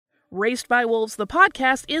Raised by Wolves, the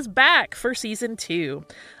podcast, is back for Season 2.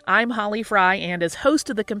 I'm Holly Fry, and as host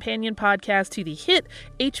of the companion podcast to the hit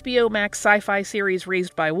HBO Max sci-fi series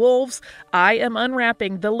Raised by Wolves, I am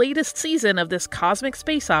unwrapping the latest season of this cosmic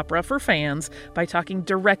space opera for fans by talking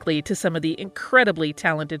directly to some of the incredibly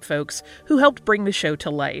talented folks who helped bring the show to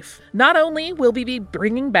life. Not only will we be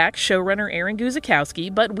bringing back showrunner Aaron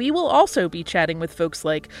Guzikowski, but we will also be chatting with folks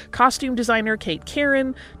like costume designer Kate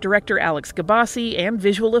Karen, director Alex Gabassi, and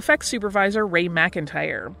visual effects supervisor Ray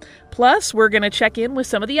McIntyre. Plus, we're going to check in with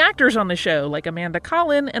some of the actors on the show, like Amanda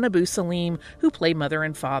Collin and Abu Salim, who play mother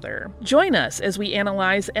and father. Join us as we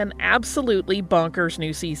analyze an absolutely bonkers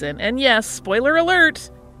new season. And yes, spoiler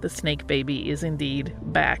alert, the snake baby is indeed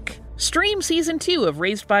back. Stream Season 2 of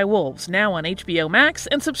Raised by Wolves now on HBO Max,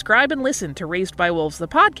 and subscribe and listen to Raised by Wolves the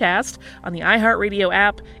podcast on the iHeartRadio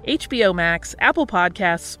app, HBO Max, Apple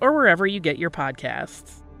Podcasts, or wherever you get your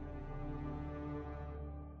podcasts.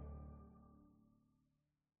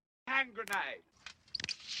 Hand grenade.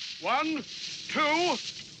 1, 2,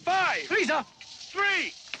 5. Lisa.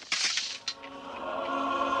 3.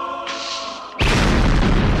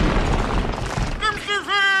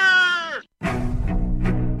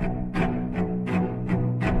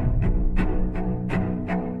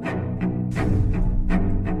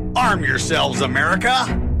 Arm yourselves, America.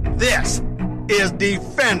 This is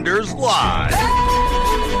Defenders Live. Here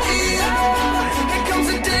comes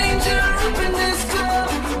the danger up in this club.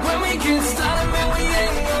 When we get started, man, we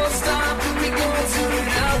ain't gonna stop. We gonna turn it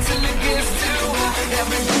out till it gets too hot.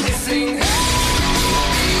 Everybody sing. Hey,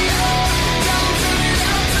 don't turn it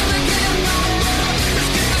out till it gets no more. Let's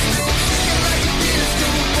get this thing shaking like a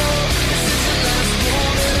disco ball. This is the last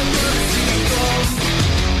one and I'm gonna see it go.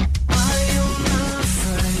 I am not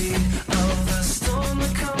afraid of the storm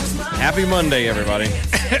that comes my way. Happy Monday, everybody.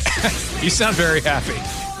 You sound very happy.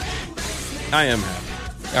 I am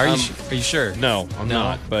happy. Are you sure? No, I'm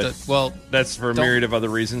not. But well, that's for a don't- myriad of other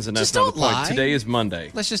reasons, and that's just not the don't point. lie. Today is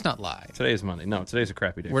Monday. let's just not lie. Today is Monday. No, today's a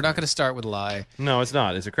crappy day. We're not going to start with a lie. No, it's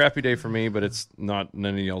not. It's a crappy day for me, but it's not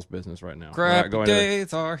none of y'all's business right now. We're not Crappy going to-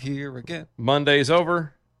 days are here again. Monday's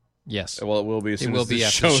over. Yes. Well, it will be as soon will as the be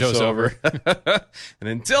after the show's over. And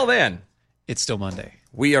until then, It's still Monday.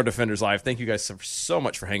 we are Defenders Live. Thank you guys so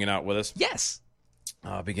much for hanging out with us. Yes.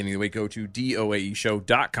 Beginning of the week, go to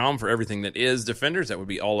doaeshow.com for everything that is Defenders. That would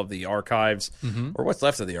be all of the archives, or what's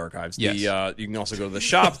left of the archives. Yes. You can also go to the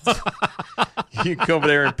shop. You can go over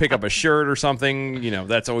there and pick up a shirt or something. You know,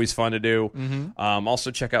 that's always fun to do. Also,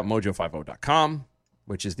 check out mojo50.com,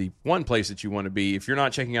 which is the one place that you want to be. If you're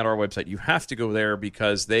not checking out our website, you have to go there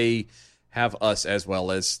because they have us as well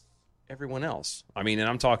as everyone else. I mean, and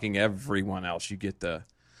I'm talking everyone else. You get the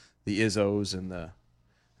Izzos and the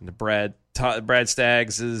Brad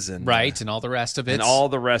Staggses and Right, and all the rest of it. and all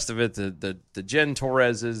the rest of it, the Jen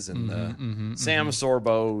Torreses and the Sam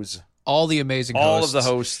Sorbos, all the amazing all hosts. of the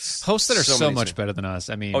hosts. Hosts that are so many much things. better than us.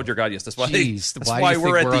 I mean, Oh, dear God, yes. That's why, Jeez, that's why why you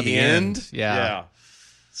we're think at we're on the the end. end? Yeah.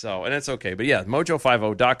 So, and it's okay. But yeah,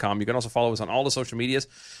 mojo50.com. You can also follow us on all the social medias.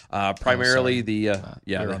 Primarily We're the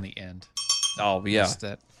on the end. oh, yeah. Missed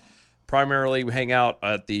that. Primarily, we hang out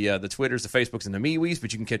at the Twitters, the Facebooks, and the MeWes,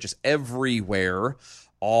 but you can catch us everywhere,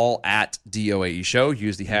 all at DOAE Show.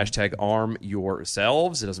 Use the hashtag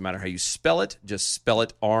 #ArmYourselves. It doesn't matter how you spell it. Just spell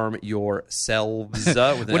it Arm Yourselves. With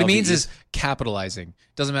an What it means LVE. is capitalizing.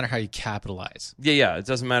 Doesn't matter how you capitalize. Yeah. It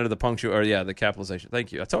doesn't matter the the capitalization.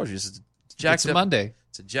 Thank you. I told you. It's jacked It's a up. Monday.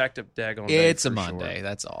 It's a jacked up daggone day. It's a for Monday. Sure.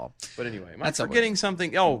 That's all. But anyway, am I That's all forgetting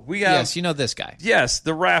something? Oh, we have... Yes, you know this guy. Yes,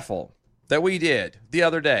 the raffle that we did the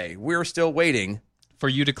other day. We're still waiting For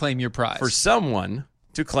you to claim your prize. for someone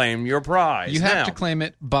to claim your prize. You have Now- to claim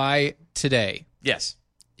it by today. Yes.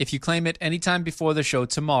 If you claim it anytime before the show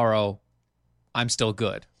tomorrow, I'm still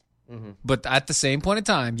good. But at the same point in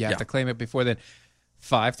time, you have Yeah. to claim it before then.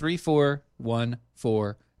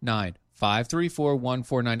 534-149.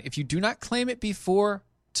 534-149. If you do not claim it before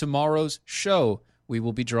tomorrow's show, we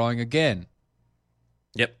will be drawing again.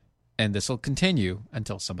 Yep. And this will continue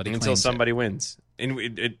until somebody Until claims it. somebody wins.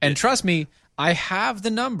 And trust me, I have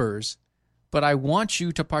the numbers, but I want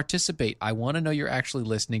you to participate. I want to know you're actually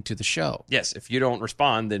listening to the show. yes, if you don't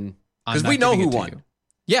respond, then I'm because not we know giving who it to won. you.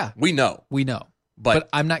 Yeah, We know, we know. but,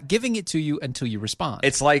 I'm not giving it to you until you respond.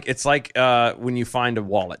 it's like when you find a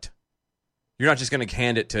wallet. You're not just going to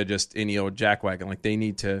hand it to just any old jackwagon. Like they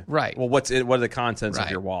need to. Right. Well, what are the contents of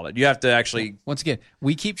Right. your wallet? You have to actually. Once again,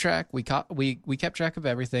 we keep track. We kept track of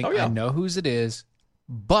everything. Oh, yeah. I know whose it is,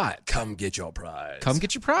 but Come get your prize. come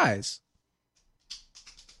get your prize.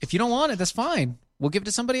 If you don't want it, that's fine. We'll give it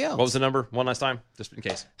to somebody else. What was the number? One last time, just in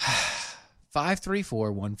case.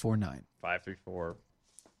 534-149. 534.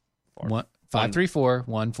 534-149.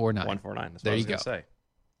 149. That's what There I was you going go. to say. That's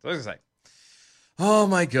what I was going to say. Oh,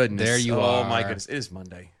 my goodness. There you Oh, are. my goodness. It is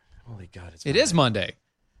Monday. Holy God. It is Monday.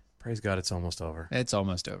 Praise God, it's almost over. It's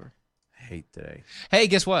almost over. I hate today. Hey,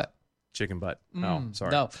 guess what? Chicken butt. Oh,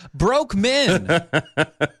 sorry. No. Broke men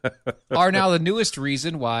are now the newest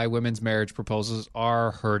reason why women's marriage proposals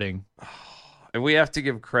are hurting. And we have to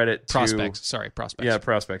give credit to... Prospects. Sorry, prospects. Yeah,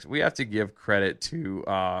 prospects. We have to give credit to...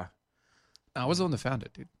 I was the one that found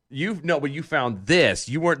it, dude. But you found this.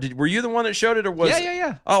 You weren't... were you the one that showed it, or was...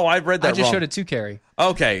 Yeah. Oh, I read that I just wrong. showed it to Carrie.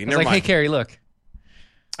 Okay, I was never like, mind. hey, Carrie, look.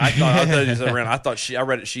 I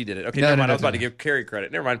read it. She did it. Okay, No, never no, mind. no, I was about no. to give Carrie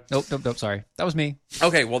credit. Never mind. Nope. Sorry. That was me.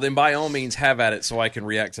 Okay, well then, by all means, have at it, so I can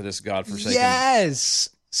react to this godforsaken. Yes.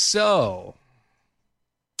 So,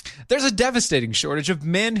 there's a devastating shortage of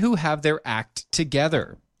men who have their act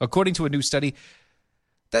together. According to a new study,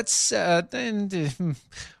 that's it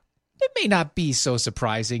may not be so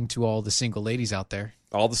surprising to all the single ladies out there.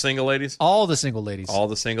 All the single ladies. All the single ladies. All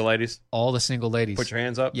the single ladies. All the single ladies. Put your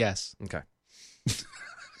hands up. Yes. Okay.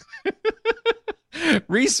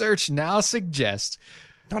 Research now suggests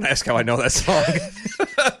Don't ask how I know that song.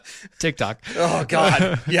 TikTok. Oh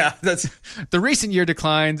God. Yeah, that's. The recent year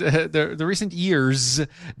declined. The recent years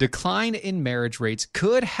decline in marriage rates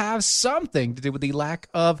could have something to do with the lack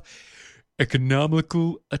of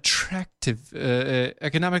economically attractive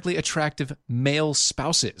male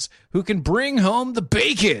spouses who can bring home the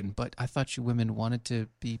bacon. But I thought you women wanted to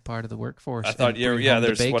be part of the workforce. I thought, and bring yeah, home the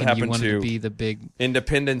there's what bacon. happened You wanted to to be the big.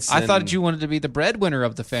 Independence. I thought and you wanted to be the breadwinner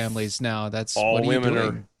of the families. Now that's all what are women you are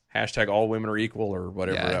doing? hashtag all women are equal or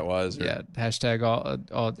whatever that was. Or, Yeah, hashtag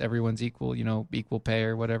all everyone's equal, equal pay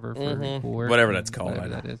or whatever for equal work. Whatever that's called, Whatever I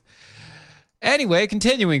know. that is. Anyway,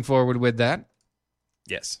 continuing forward with that,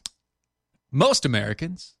 Yes. most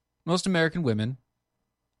American women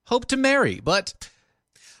hope to marry, but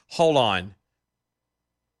Hold on.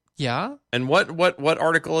 yeah, And what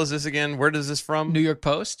article is this again? Where does this from? New York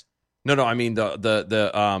Post. No. I mean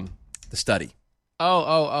the study.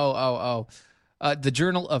 Oh. The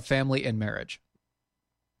Journal of Family and Marriage.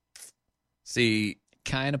 See.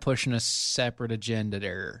 Kind of pushing a separate agenda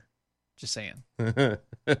there. Just saying.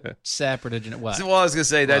 Separate agenda. What? Well, I was gonna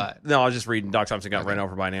say that. What? No, I was just reading. Doc Thompson got run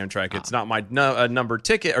over by an Amtrak. It's not my number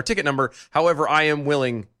ticket number. However, I am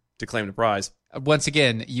willing to claim the prize. Once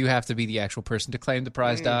again, you have to be the actual person to claim the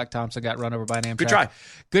prize, Doc. Thompson got run over by an Amtrak. Good try.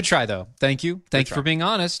 Good try, though. Thank you. Thank you try. for being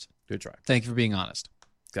honest. Good try. Thank you for being honest.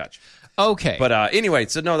 Gotcha. Okay. But anyway,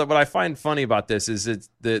 so no, what I find funny about this is it's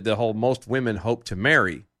the whole most women hope to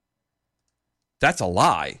marry. That's a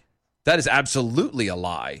lie. That is absolutely a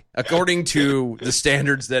lie. According to the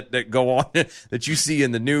standards that go on, that you see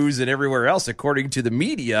in the news and everywhere else, according to the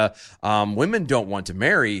media, women don't want to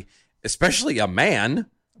marry, especially a man.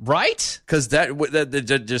 right? Because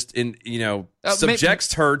that just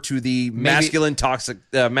subjects her to the masculine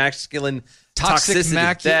masculine toxicity.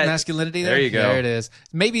 Masculinity. There you go. There it is.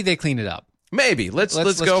 Maybe they clean it up. Maybe let's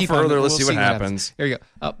go keep on- further. we'll Let's see what happens. Here you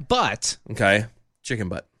go. But Okay, chicken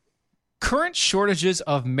butt. current shortages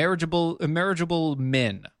of marriageable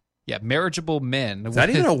men. Yeah, marriageable men. Is that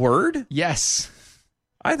even a word? Yes.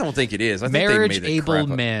 I don't think it is. I think they made Marriage-able that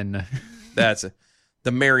crap up. men. That's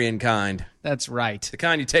the marrying kind, That's right. the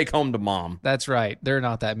kind you take home to mom. That's right. There are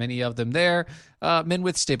not that many of them there. Men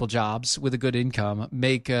with stable jobs with a good income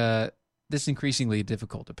make this increasingly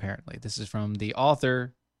difficult, apparently. This is from the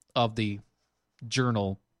author of the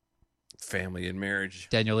journal, Family and marriage.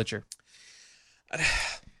 Daniel Litcher.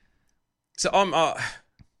 So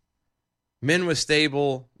men with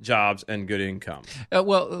stable jobs and good income.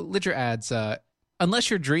 Well, Litcher adds, unless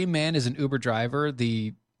your dream man is an Uber driver,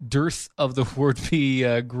 the dearth of the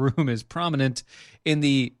would-be groom is prominent in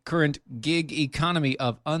the current gig economy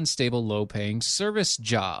of unstable, low-paying service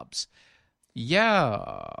jobs.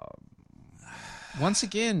 Yeah. Once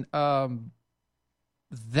again, that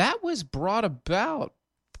was brought about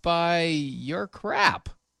by your crap.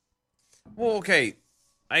 Well, okay.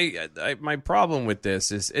 I my problem with this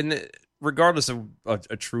is, and regardless of a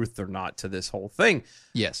truth or not to this whole thing,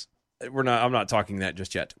 Yes. I'm not talking that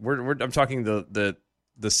just yet. I'm talking the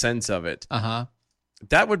sense of it. Uh-huh.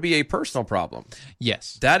 That would be a personal problem.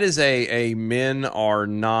 Yes. That is a men are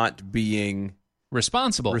not being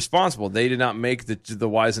Responsible. responsible. They did not make the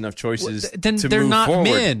wise enough choices Then to they're move not forward.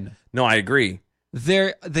 men. No, I agree.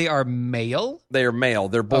 They are male. They are male.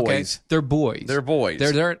 They're boys. Okay? They're boys. They're boys.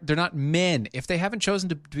 They're not men. If they haven't chosen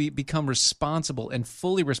to become responsible and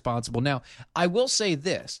fully responsible. Now, I will say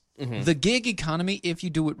this. Mm-hmm. The gig economy, if you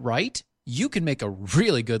do it right, you can make a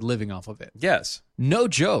really good living off of it. Yes. No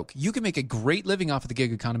joke. You can make a great living off of the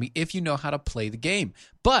gig economy if you know how to play the game.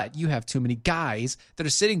 But you have too many guys that are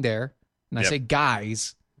sitting there and I Yep. say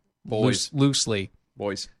guys Boys. loosely,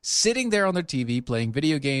 Boys. sitting there on their TV playing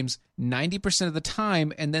video games 90% of the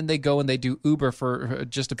time, and then they go and they do Uber for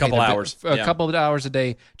just to pay Couple their hours. a Yeah. couple of hours a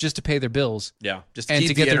day just to pay their bills Yeah. Just to and keep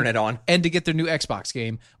to the get their internet on. and to get their new Xbox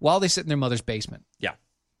game while they sit in their mother's basement. Yeah.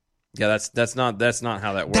 Yeah, that's not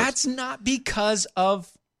how that works. That's not because of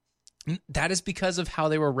that is because of how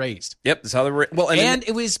they were raised. Yep, that's how they were. Well, And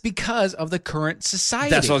it was because of the current society.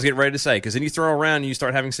 that's what I was getting ready to say. Because then you throw around and you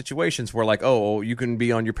start having situations where, like, oh, you can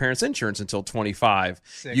be on your parents' insurance until 25.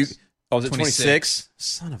 Is it 26?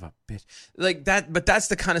 Son of a bitch! Like that, but that's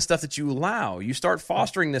the kind of stuff that you allow. You start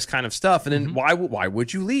fostering this kind of stuff, and then why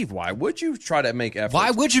would you leave? Why would you try to make efforts? Why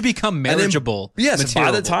would you become And then- marriageable? Yes, by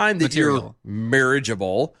the time that material, you're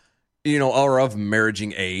marriageable, or of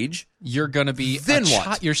marriaging age, you're going to be Then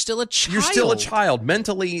what? You're still a child. you're still a child.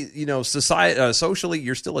 Mentally, socially,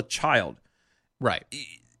 you're still a child. Right.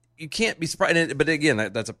 You can't be surprised. But again,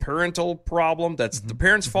 that's a parental problem. That's the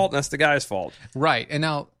parent's fault, and that's the guy's fault. Right. And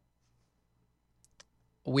now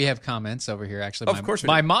we have comments over here. Actually, Of course we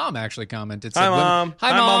my do. mom actually commented. Hi, Said, Mom. Hi,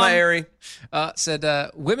 Mom. Mama Airy. Said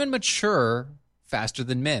women mature faster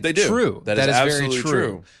than men. They do. True. That is absolutely very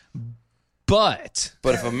true. But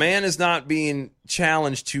But if a man is not being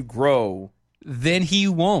challenged to grow, then he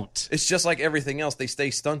won't. it's just like everything else. They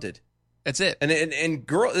stay stunted. That's it. And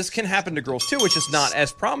girl, this can happen to girls too. It's just not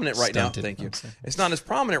as prominent right Stunted, now. Thank you. I'm sorry. It's not as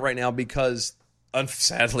prominent right now because,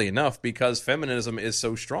 sadly enough, because feminism is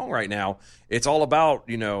so strong right now. It's all about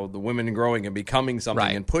the women growing and becoming something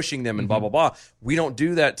Right. and pushing them and blah blah blah. We don't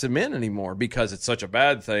do that to men anymore because it's such a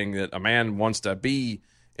bad thing that a man wants to be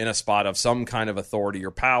in a spot of some kind of authority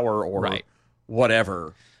or power or Right.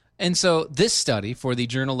 whatever. And so this study for the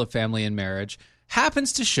Journal of Family and Marriage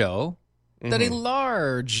happens to show that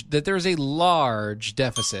there is a large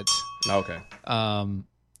deficit Okay.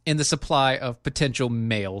 in the supply of potential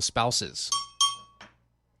male spouses.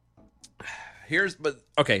 There's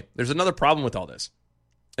another problem with all this.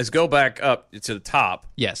 Is go back up to the top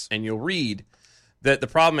Yes. and you'll read that the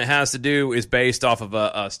problem it has to do is based off of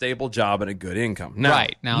a stable job and a good income. Now,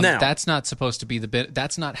 Right. Now, that's not supposed to be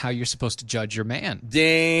that's not how you're supposed to judge your man.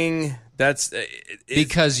 ding. That's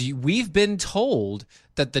Because we've been told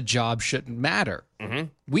that the job shouldn't matter. Mm-hmm.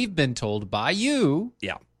 We've been told by you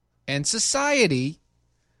yeah. and society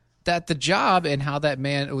that the job and how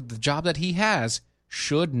the job that he has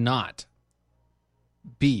should not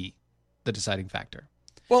be the deciding factor.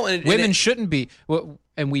 Well, Women shouldn't be,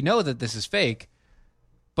 and we know that this is fake,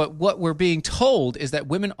 but what we're being told is that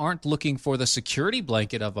women aren't looking for the security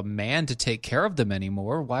blanket of a man to take care of them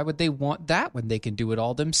anymore. Why would they want that when they can do it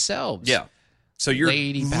all themselves? yeah. So you're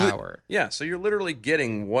Lady power. Yeah. So you're literally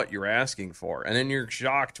getting what you're asking for, and then you're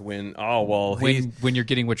shocked when When you're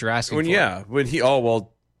getting what you're asking for. When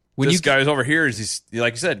When this you- guy's over here is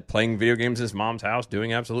like you said playing video games in his mom's house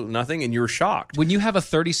doing absolutely nothing, and you're shocked. When you have a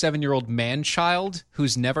 37-year-old man-child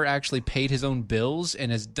who's never actually paid his own bills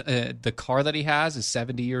and the car that he has is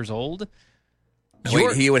 70 years old,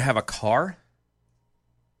 Wait, he would have a car?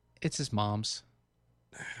 it's his mom's.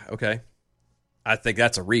 Okay. I think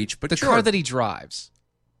that's a reach, but The sure. car that he drives.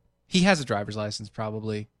 He has a driver's license,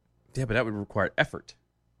 probably. Yeah, but that would require effort.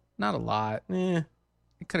 Not a lot. Yeah.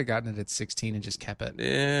 He could have gotten it at 16 and just kept it.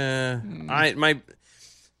 Yeah. Hmm.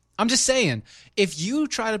 I'm just saying, if you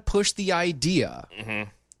try to push the idea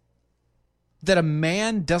that a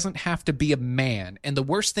man doesn't have to be a man, and the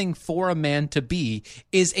worst thing for a man to be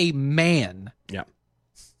is a man, Yeah.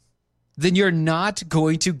 then you're not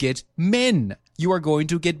going to get men. You are going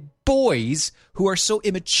to get boys who are so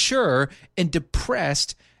immature and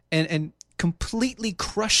depressed and completely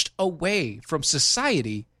crushed away from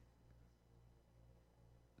society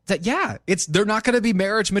that, they're not going to be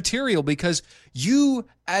marriage material because you,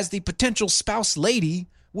 as the potential spouse lady,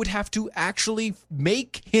 would have to actually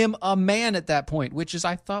make him a man at that point, which is,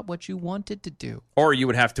 I thought, what you wanted to do. Or you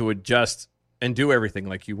would have to adjust and do everything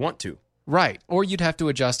like you want to. Right. Or you'd have to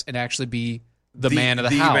adjust and actually be the man of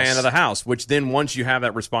the house. The man of the house, which then once you have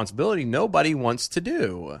that responsibility, nobody wants to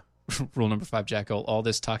do. Rule number 5, Jackal. All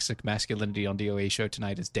this toxic masculinity on DOA show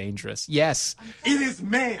tonight is dangerous. Yes, It is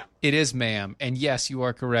ma'am. it is, ma'am. And yes, you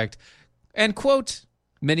are correct. And quote,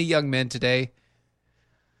 many young men today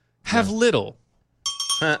have little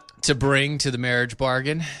to bring to the marriage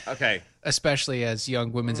bargain, Okay. especially as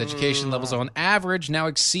young women's education levels on average now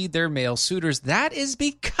exceed their male suitors. That is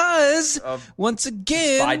because, once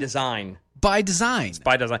again, By design. by design.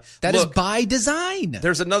 By design. That is Look, by design.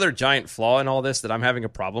 there's another giant flaw in all this that I'm having a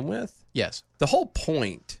problem with. Yes. The whole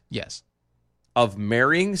point Yes. of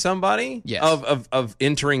marrying somebody, Yes. of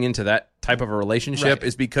entering into that type of a relationship Right.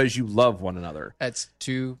 is because you love one another. That's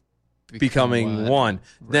two becoming one.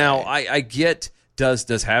 Now, I get,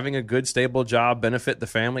 does having a good, stable job benefit the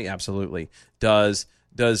family? Absolutely. Does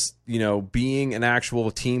being an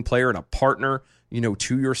actual team player and a partner,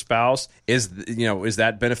 to your spouse, is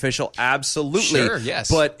that beneficial? Absolutely. Sure,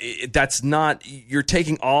 yes. But that's not, you're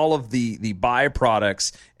taking all of the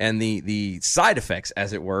byproducts and the side effects,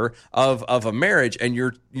 as it were, of a marriage, and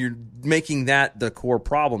you're making that the core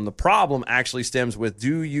problem. The problem actually stems with,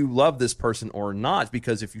 do you love this person or not?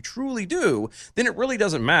 Because if you truly do, then it really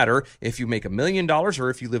doesn't matter if you make $1 million or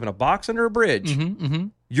if you live in a box under a bridge.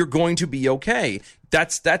 You're going to be okay.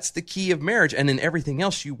 That's the key of marriage, and in everything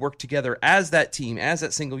else, you work together as that team, as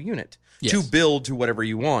that single unit, to build to whatever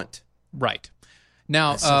you want. Right.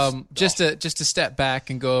 Now, just to step back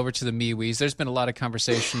and go over to the MeWes, there's been a lot of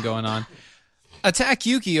conversation going on. Attack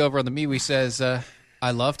Yuki over on the MeWe says,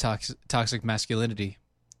 I love toxic masculinity.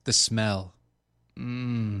 The smell.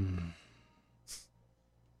 You're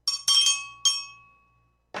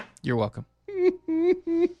welcome.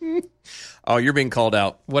 Oh, you're being called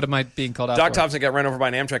out. What am I being called out Doc for? Thompson got run over by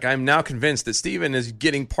an Amtrak. I am now convinced that Steven is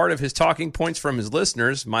getting part of his talking points from his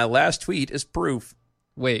listeners. My last tweet is proof.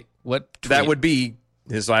 Wait, what tweet? That would be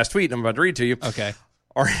his last tweet. I'm about to read to you. Okay.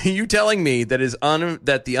 Are you telling me that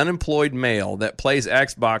that the unemployed male that plays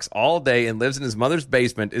Xbox all day and lives in his mother's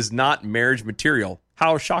basement is not marriage material?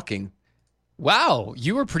 How shocking. Wow,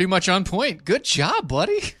 you were pretty much on point. Good job,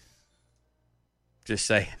 buddy. Just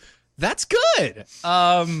saying. That's good.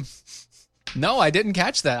 No, I didn't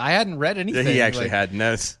catch that. I hadn't read anything. He actually had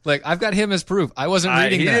notes. Like, I've got him as proof. I wasn't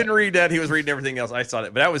reading He that. didn't read that. He was reading everything else. I saw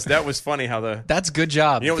it. But that was funny how the... That's good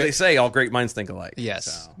job. You know what they say? All great minds think alike. Yes,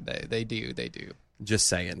 So, they do. They do. just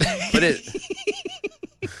saying. But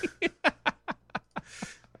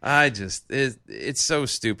it's so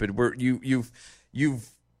stupid. You've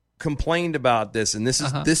complained about this, and this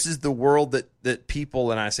is the world that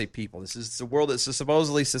people, and I say people, this is the world that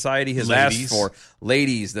supposedly society has asked for.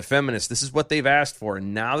 Ladies, the feminists, this is what they've asked for,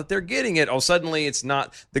 and now that they're getting it, suddenly it's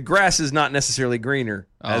not, the grass is not necessarily greener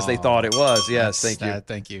as they thought it was. Yes, thank you.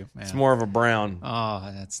 Thank you, man. It's more of a brown.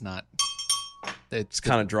 Oh, that's not. It's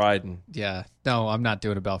kind of dried. And Yeah. No, I'm not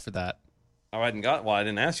doing a bell for that. I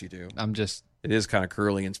didn't ask you to. I'm just. It is kind of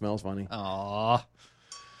curly and smells funny. Aw.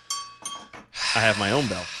 I have my own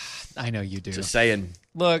bell. I know you do. Just saying.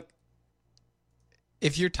 Look,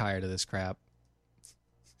 if you're tired of this crap,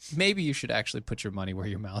 maybe you should actually put your money where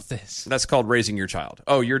your mouth is. That's called raising your child.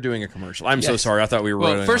 Oh, you're doing a commercial. I'm so Yes. sorry. I thought we were.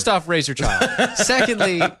 Well, first off, raise your child.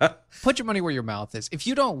 Secondly, put your money where your mouth is. If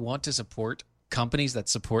you don't want to support companies that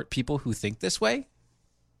support people who think this way,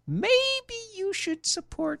 maybe you should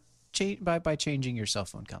support by changing your cell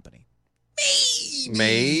phone company.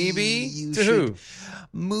 Maybe you to should who?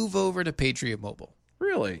 move over to Patriot Mobile.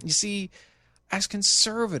 Really? You see, as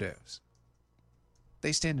conservatives,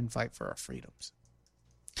 they stand and fight for our freedoms.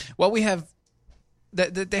 Well, we have,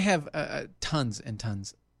 they have tons and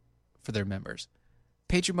tons for their members.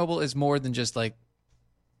 Patriot Mobile is more than just like,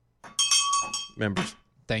 Members.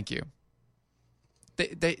 thank you.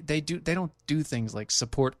 They don't do things like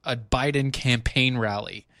support a Biden campaign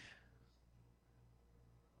rally.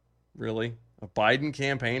 Really? A Biden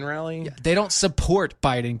campaign rally? They don't support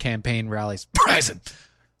Biden campaign rallies. Present.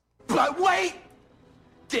 But wait!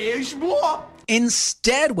 There's more!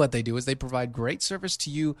 Instead, what they do is they provide great service to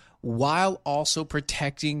you while also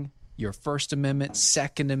protecting your First Amendment,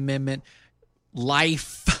 Second Amendment,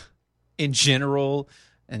 life in general,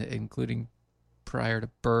 and including prior to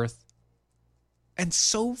birth, and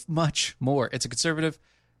so much more. It's a conservative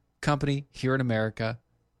company here in America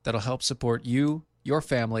that'll help support you, your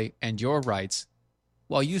family, and your rights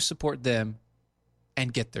while you support them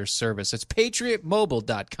and get their service. It's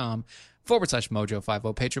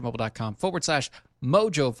patriotmobile.com/mojo50,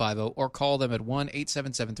 patriotmobile.com/mojo50, or call them at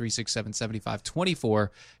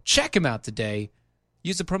 1-877-367-7524. Check them out today.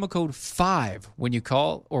 Use the promo code 5 when you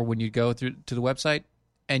call or when you go through to the website,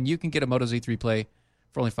 and you can get a Moto Z3 Play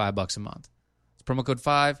for only $5 a month. It's promo code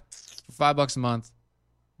 5 for $5 a month.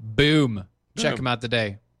 Boom. Check them out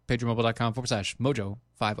today.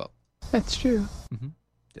 patriotmobile.com/mojo50. That's true.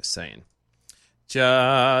 Just saying.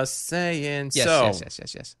 Just saying.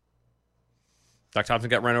 Yes. Doc Thompson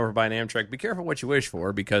got run over by an Amtrak. Be careful what you wish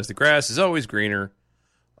for, because the grass is always greener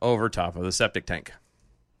over top of the septic tank.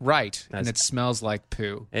 Right. And it smells like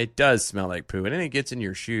poo. It does smell like poo, and then it gets in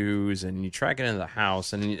your shoes, and you track it into the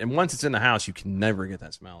house, and once it's in the house, you can never get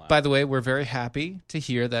that smell out. By the way, we're very happy to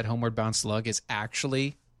hear that Homeward Bound Slug is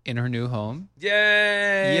actually in her new home.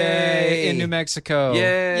 Yay! Yay! In New Mexico.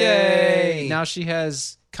 Yay! Now she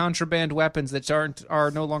has contraband weapons that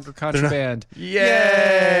are no longer contraband.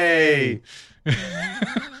 Yay!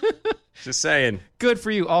 Just saying. Good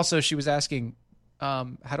for you. Also, she was asking, how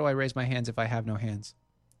do I raise my hands if I have no hands?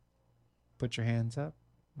 Put your hands up.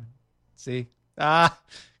 See?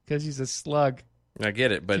 Because he's a slug. I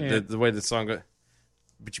get it, but Can't. the way the song goes,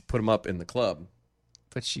 but you put them up in the club.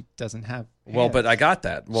 But she doesn't have Well, hands. but I got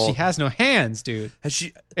that. Well, She has no hands, dude. has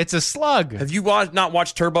she? It's a slug. Have you not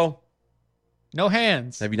watched Turbo? No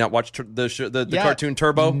hands. Have you not watched the Yeah. cartoon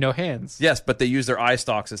Turbo? No hands. Yes, but they use their eye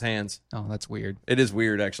stalks as hands. Oh, that's weird. It is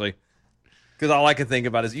weird, actually. Because all I can think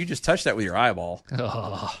about is you just touch that with your eyeball,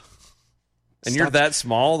 Ugh. and you're that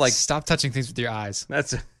small. Like Stop touching things with your eyes.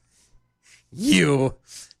 that's you.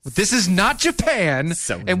 This is not Japan,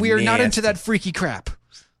 So and we are not into nasty. that freaky crap.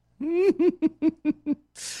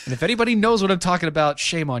 And if anybody knows what I'm talking about,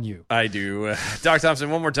 shame on you. I do. Doc Thompson,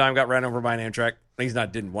 one more time, got ran over by an Amtrak. He's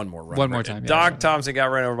not, didn't one more run. One more time, yeah. Doc Thompson got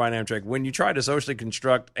ran over by an Amtrak. When you try to socially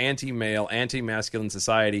construct anti-male, anti-masculine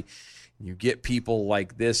society, you get people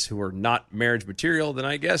like this who are not marriage material, then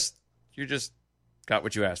I guess you just got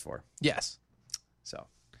what you asked for. Yes. So,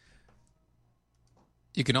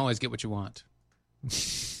 You can always get what you want.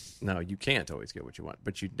 no, you can't always get what you want,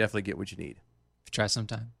 but you definitely get what you need. Try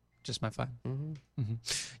sometime. Just my fun. Mm-hmm.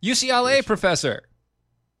 UCLA professor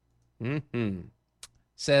Mm-hmm.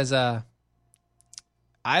 says, I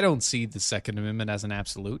don't see the Second Amendment as an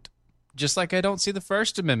absolute, just like I don't see the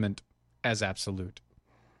First Amendment as absolute.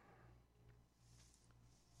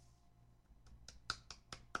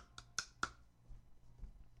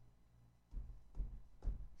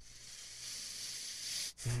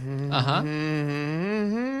 Uh-huh.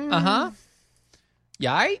 Uh-huh.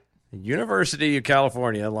 Yai? University of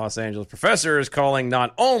California, Los Angeles professor is calling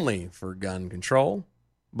not only for gun control,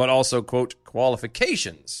 but also, quote,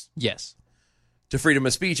 qualifications Yes. to freedom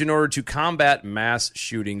of speech in order to combat mass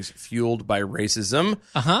shootings fueled by racism.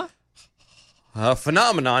 Uh-huh. A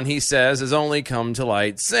phenomenon, he says, has only come to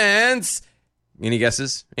light since... Any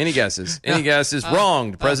guesses? Any guesses? Any guesses?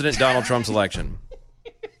 Wronged President Donald Trump's election.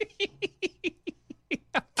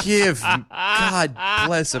 God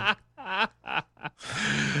bless him.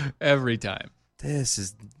 Every time. This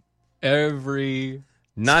is... Every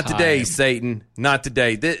Not today, time. Satan. Not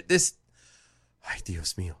today. This... Ay,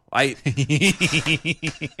 Dios mío.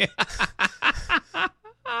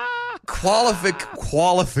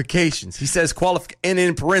 Qualifications. He says and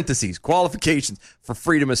in parentheses, qualifications for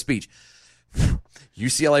freedom of speech.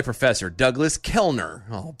 UCLA professor Douglas Kellner,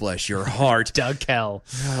 oh bless your heart, Doug Kell.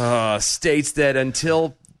 states that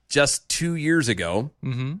until just 2 years ago,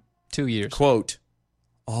 2 years. quote,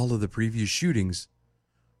 all of the previous shootings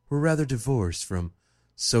were rather divorced from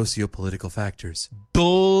socio-political factors.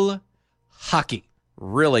 Bull hockey.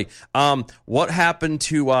 Really? What happened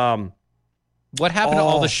to What happened to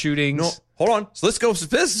all the shootings? No, hold on. So let's go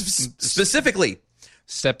specifically,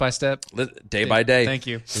 Step by step. day by day. Thank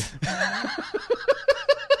you.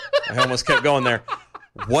 I almost kept going there.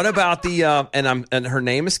 What about the and her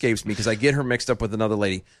name escapes me because I get her mixed up with another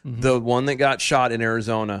lady. The one that got shot in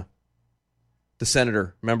Arizona, the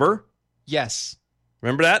senator. Remember? Yes.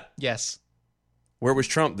 Remember that? Yes. Where was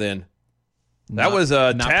Trump then? That Not- was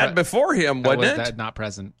a not tad before him, That wasn't was it? not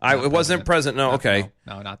present. It wasn't present. No, okay.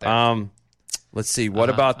 No, not there. Let's see. What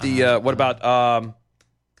about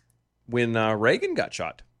when Reagan got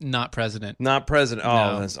shot? Not president. Not president.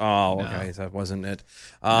 Oh, No. okay. That wasn't it.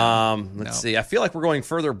 Let's see. I feel like we're going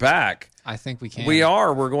further back. I think we can. We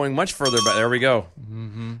are. We're going much further back. There we go.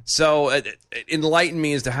 So enlighten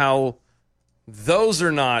me as to how those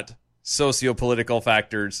are not socio-political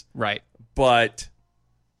factors, Right. but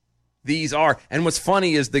these are. And what's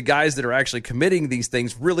funny is the guys that are actually committing these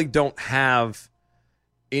things really don't have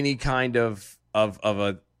any kind of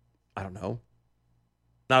a, I don't know,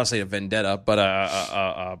 not to say a vendetta, but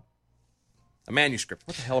a manuscript.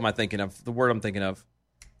 What the hell am I thinking of? The word I'm thinking of.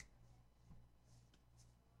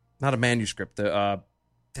 Not a manuscript. Never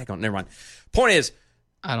mind. Point is,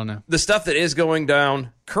 I don't know. the stuff that is going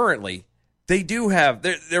down currently, they do have,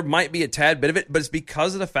 there might be a tad bit of it, but it's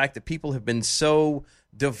because of the fact that people have been so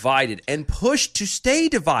divided and pushed to stay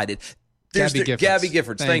divided. Gabby Giffords. Gabby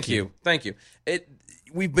Giffords. Thank Thank you. Thank you.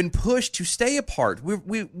 We've been pushed to stay apart.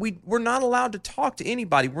 We're not allowed to talk to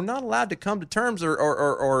anybody. We're not allowed to come to terms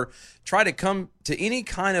or try to come to any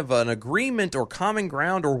kind of an agreement or common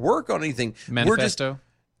ground or work on anything. We're just, Manifesto.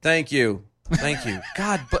 thank you. Thank you.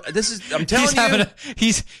 God, but this is, I'm telling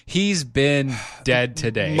you. He's been dead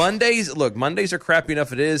today. Mondays are crappy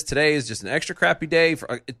enough it is. Today is just an extra crappy day.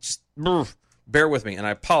 Bear with me, and I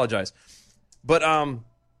apologize. But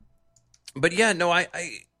yeah, no,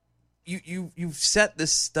 you've set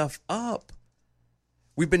this stuff up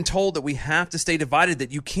We've been told that we have to stay divided,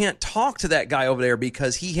 that you can't talk to that guy over there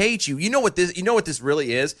because he hates you. You know what this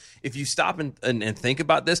really is? If you stop and think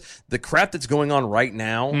about this, the crap that's going on right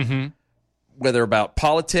now, whether about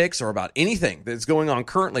politics or about anything that's going on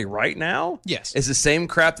currently right now, Yes. is the same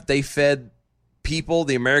crap that they fed people,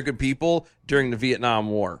 the American people, during the Vietnam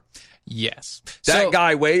War. Yes. That So,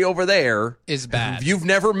 guy way over there is bad. who you've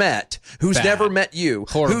never met, who's Bad. never met you,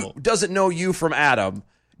 Horrible. who doesn't know you from Adam,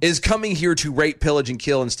 is coming here to rape, pillage, and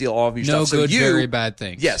kill and steal all of your no stuff. So good, you, very bad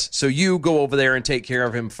things. yes, so you go over there and take care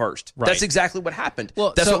of him first. Right. That's exactly what happened.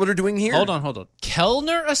 Well, That's so- what we're doing here. Hold on.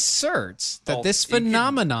 Kellner asserts that Oh, this you can-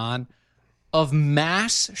 phenomenon of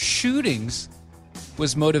mass shootings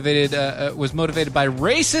was motivated by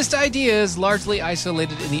racist ideas, largely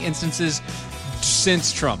isolated in the instances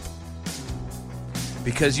since Trump.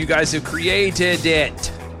 Because you guys have created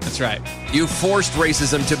it. That's right. You forced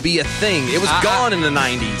racism to be a thing. It was gone in the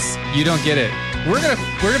 90s. You don't get it. We're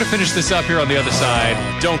gonna finish this up here on the other side.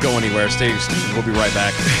 Don't go anywhere. Stay. We'll be right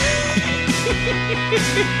back.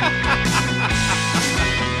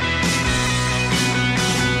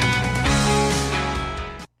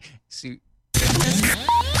 See,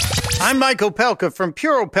 I'm Michael Pelka from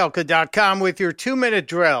PuroPelka.com with your 2-minute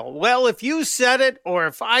drill. Well, if you said it or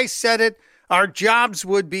if I said it, our jobs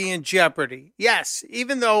would be in jeopardy. Yes,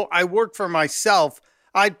 even though I work for myself,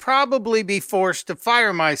 I'd probably be forced to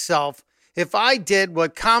fire myself if I did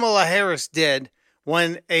what Kamala Harris did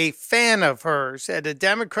when a fan of hers at a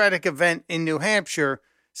Democratic event in New Hampshire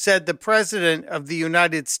said the President of the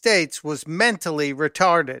United States was mentally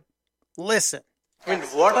retarded. Listen. I mean,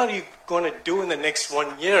 what are you going to do in the next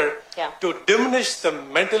 1 year Yeah. to diminish the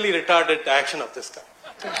mentally retarded action of this guy?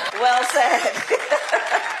 Well said.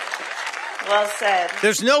 Well said.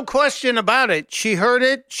 There's no question about it. She heard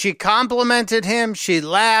it, she complimented him, she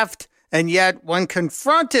laughed, and yet when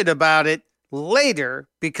confronted about it later,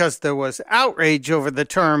 because there was outrage over the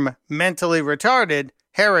term mentally retarded,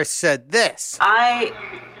 Harris said this. I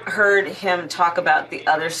heard him talk about the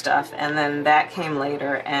other stuff, and then that came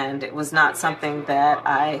later, and it was not something that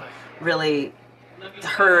I really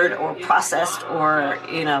heard or processed or,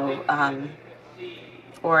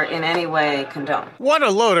 or in any way condoned. What a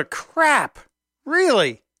load of crap.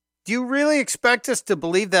 Really? Do you really expect us to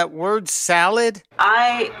believe that word salad?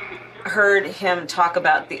 I heard him talk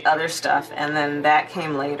about the other stuff, and then that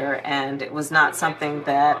came later, and it was not something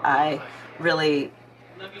that I really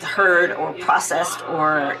heard or processed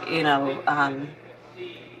or,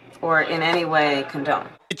 or in any way condoned.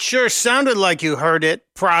 It sure sounded like you heard it,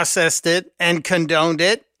 processed it, and condoned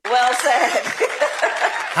it. Well said.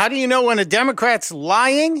 How do you know when a Democrat's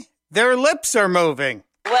lying? Their lips are moving.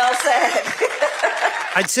 Well said.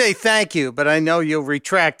 I'd say thank you, but I know you'll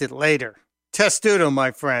retract it later. Testudo,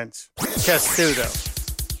 my friends. Testudo.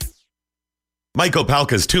 Mike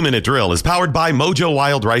Opalka's 2-minute drill is powered by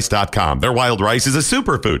MojoWildRice.com. Their wild rice is a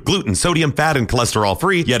superfood, gluten, sodium, fat, and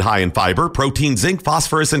cholesterol-free, yet high in fiber, protein, zinc,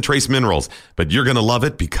 phosphorus, and trace minerals. But you're going to love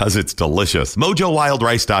it because it's delicious.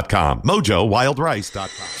 MojoWildRice.com.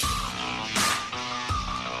 MojoWildRice.com.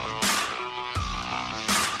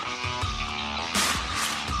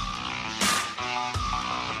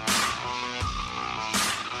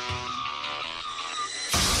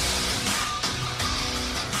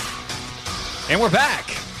 and we're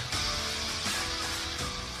back.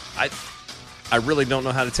 I really don't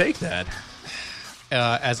know how to take that.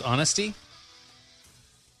 As honesty,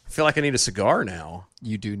 I feel like I need a cigar now.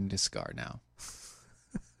 you do need a cigar now.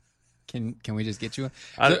 Can we just get you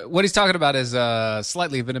I- one? What he's talking about is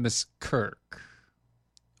slightly venomous Kirk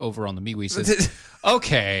over on the MeWe says,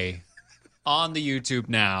 okay, on the YouTube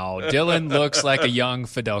now, Dylan looks like a young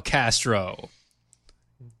Fidel Castro.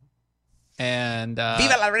 And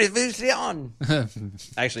Viva la revolución!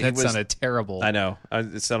 Actually, that he was, sounded terrible. I know.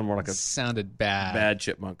 It sounded more like a Sounded bad. bad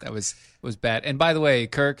chipmunk. That was bad. And by the way,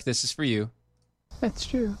 Kirk, this is for you. It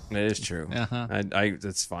is true. Uh-huh.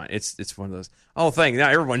 That's fine. It's one of those. Oh, thing. Now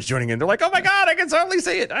everyone's joining in. They're like, oh my god, I can totally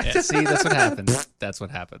see it. Yeah, see, that's what happens. That's what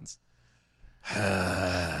happens.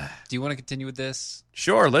 Do you want to continue with this?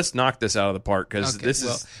 Sure, let's knock this out of the park because Okay, this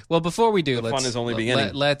well, is. well. Before we do, the let's, fun is only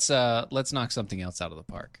beginning. Let's knock something else out of the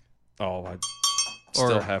park. Oh, I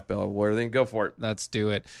still Or- have Bella War. Then go for it. Let's do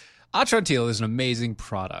it. Atrantil is an amazing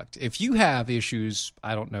product. If you have issues,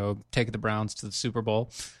 I don't know, taking the Browns to the Super Bowl,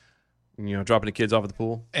 Dropping the kids off at the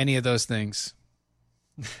pool. any of those things,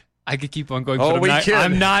 I could keep on going. Oh, but we can.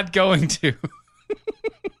 I'm not going to.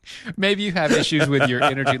 Maybe you have issues with your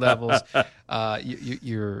energy levels.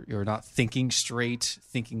 You're not thinking straight,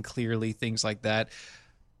 thinking clearly, things like that.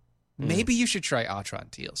 maybe you should try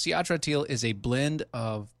Atrantil. See, Atrantil is a blend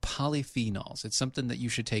of polyphenols. It's something that you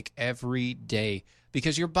should take every day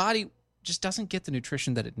because your body just doesn't get the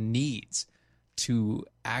nutrition that it needs to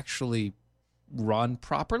actually run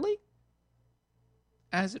properly,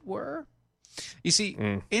 as it were. You see,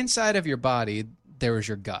 inside of your body, there is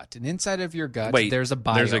your gut. And inside of your gut, Wait, there's a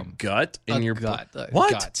biome. There's a gut in your gut.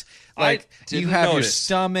 What? Gut. Like, I didn't you have your notice.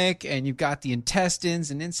 stomach, and you've got the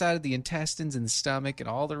intestines, and inside of the intestines and the stomach and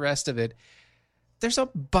all the rest of it, there's a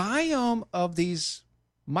biome of these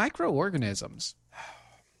microorganisms.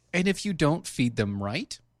 And if you don't feed them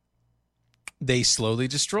right, they slowly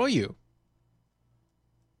destroy you.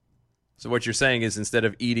 So what you're saying is instead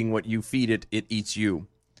of eating what you feed it, it eats you.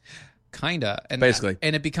 Kinda. And Basically.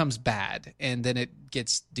 And it becomes bad. And then it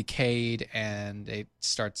gets decayed and it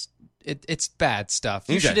starts... It's bad stuff.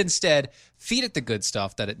 You Okay. should instead feed it the good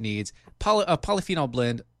stuff that it needs. A polyphenol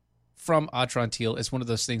blend from Atrantil is one of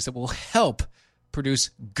those things that will help produce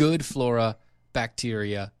good flora,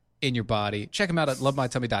 bacteria in your body. Check them out at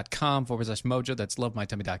lovemytummy.com/mojo. That's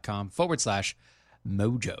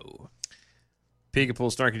lovemytummy.com/mojo.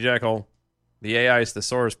 Peekapool, Snarky Jackal, the AI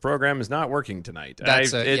Thesaurus program is not working tonight.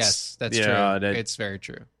 That's it's- yes, that's yeah, true. It's very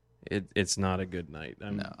true. It's not a good night.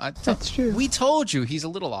 That's true. We told you he's a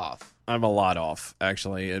little off. I'm a lot off,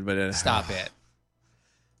 actually. But Stop it.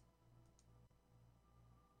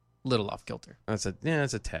 Little off kilter. That's a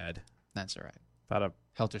tad. That's all right. About a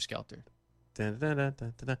helter skelter.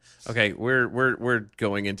 Okay, we're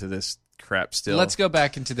going into this crap still. Let's go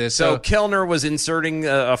back into this. So Kellner was inserting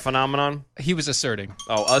a phenomenon. He was asserting.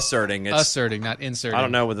 Oh, asserting. It's, asserting, not inserting. I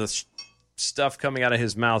don't know. With the stuff coming out of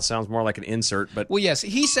his mouth sounds more like an insert. But Well, yes,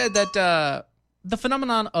 he said that the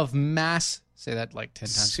phenomenon of mass. Say that like 10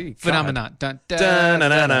 times. See, phenomenon God.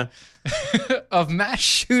 Dun-dun-dun-dun. of mass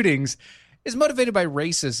shootings is motivated by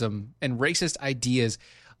racism and racist ideas,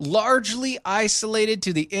 largely isolated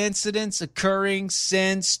to the incidents occurring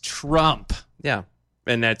since Trump. Yeah,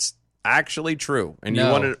 and that's actually true. And No.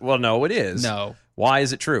 you want to? Well, no, it is. No. Why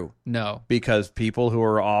is it true? No. Because people who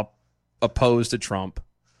are opposed to Trump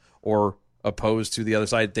or opposed to the other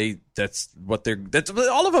side, that's what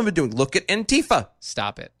all of them are doing. Look at Antifa.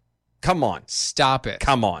 Stop it. Come on. Stop it.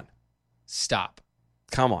 Come on. Stop.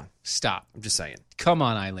 Come on. Stop. I'm just saying. Come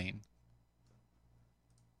on, Eileen.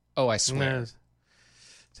 Oh, I swear.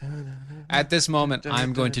 At this moment,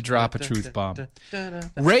 I'm going to drop a truth bomb.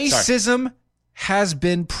 Racism has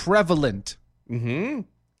been prevalent in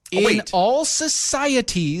all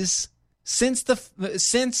societies since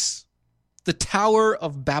the Tower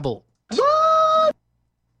of Babel.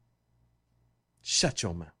 Shut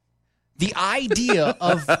your mouth. The idea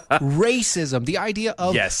of racism, the idea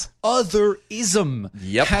of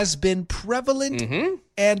otherism has been prevalent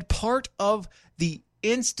and part of the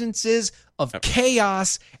instances of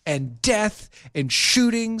chaos and death and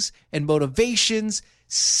shootings and motivations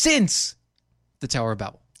since the Tower of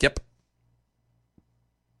Babel. Yep.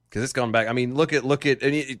 Because it's gone back. I mean, look at,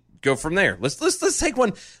 and go from there. Let's take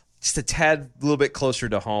one just a tad, a little bit closer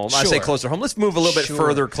to home. I say Sure. closer to home. Let's move a little bit Sure.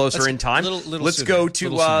 further, closer Let's- in time. little Let's sooner, go to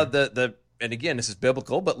little sooner. the. And again, this is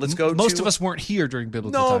biblical, but let's go. Most to, of us weren't here during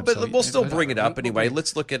biblical No, times. but so we'll still bring it up we'll anyway. bring it.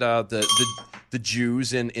 Let's look at the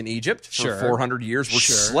Jews in Egypt for Sure. 400 years were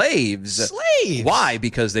Sure. slaves. Slaves. Why?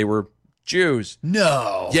 Because they were Jews.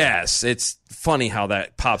 No. Yes, it's funny how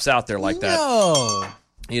that pops out there like that. No.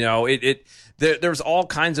 You know, there's all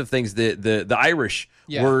kinds of things. The Irish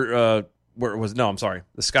Yeah. were I'm sorry,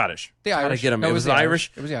 the Scottish. The How'd I Irish. get them? No, it was the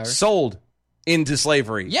Irish. It was the Irish. Sold into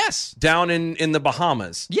slavery. Yes. Down in the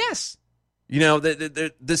Bahamas. Yes. You know,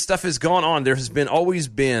 this stuff has gone on. There has always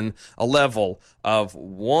been a level of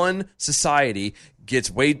one society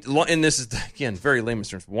gets way, and this is, again, very layman's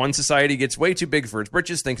terms. One society gets way too big for its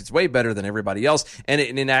britches, thinks it's way better than everybody else, and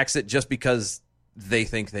it enacts it just because they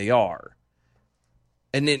think they are.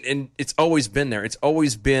 And it's always been there. It's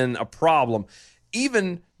always been a problem.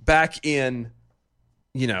 Even back in,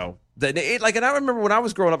 you know, and I remember when I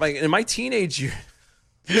was growing up, like in my teenage years.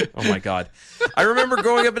 Oh my God! I remember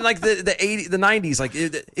growing up in like the 80s, the 90s. Like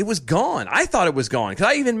it was gone. I thought it was gone because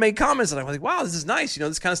I even made comments and I was like, "Wow, this is nice." You know,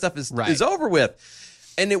 this kind of stuff is over with,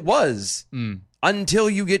 and it was until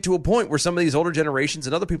you get to a point where some of these older generations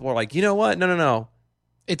and other people are like, "You know what? No.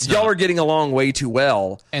 Y'all are getting along way too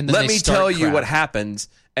well. And then let they me start tell you crap. what happens."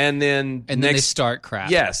 And then they start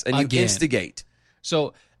crap. Yes, and again. you instigate.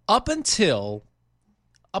 So up until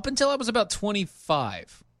I was about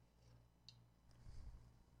 25.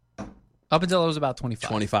 Up until I was about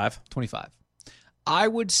 25. 25. I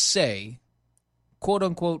would say, quote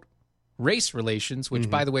unquote, race relations, which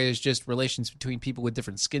by the way is just relations between people with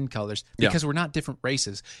different skin colors, because we're not different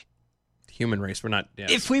races. human race. We're not. Yeah.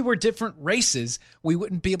 If we were different races, we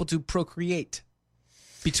wouldn't be able to procreate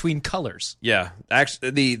between colors. Yeah,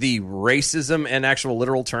 actually, the racism and actual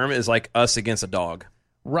literal term is like us against a dog.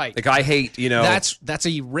 Right. Like I hate, That's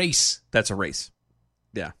a race. That's a race.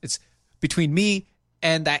 Yeah. It's between me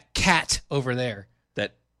and that cat over there.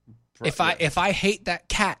 That. If I hate that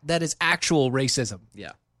cat, that is actual racism.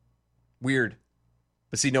 Yeah. Weird.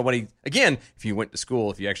 But see, nobody. Again, if you went to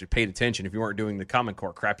school, if you actually paid attention, if you weren't doing the Common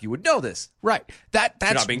Core crap, you would know this. Right. That's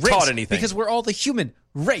You're not being race, taught anything because we're all the human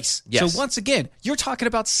race. Yes. So once again, you're talking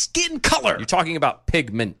about skin color. You're talking about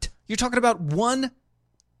pigment. You're talking about 1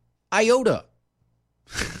 iota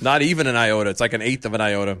Not even an iota. It's like an eighth of an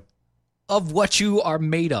iota. of what you are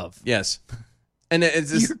made of. Yes. And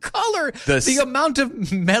it's just, Your color, the the amount of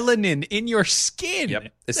melanin in your skin.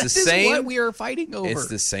 Yep. It's That the is same- what we are fighting over. it's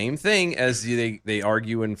the same thing as they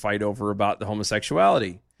argue and fight over about the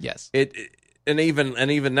homosexuality. Yes. And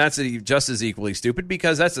even that's just as equally stupid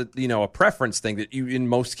because that's a preference thing that you in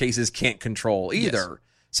most cases can't control either. Yes.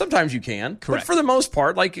 Sometimes you can, Correct. but for the most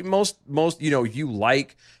part, like most you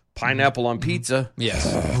like pineapple on pizza. Yes.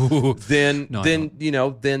 Then No, I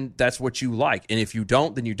don't. then that's what you like, and if you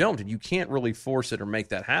don't, then you don't, and you can't really force it or make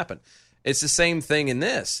that happen. It's the same thing in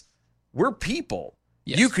this. We're people.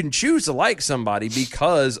 Yes. You can choose to like somebody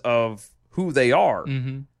because of who they are.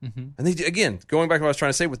 Mm-hmm. Mm-hmm. And they, again, going back to what I was trying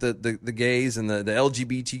to say with the gays and the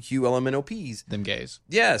LGBTQ LMNOPs. Them gays.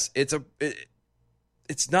 Yes,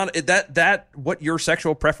 it's not that what your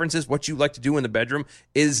sexual preference is, what you like to do in the bedroom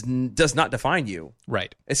does not define you.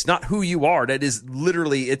 Right. It's not who you are. That is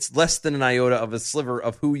literally, it's less than an iota of a sliver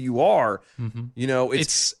of who you are. Mm-hmm.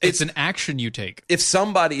 It's an action you take.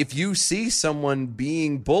 If you see someone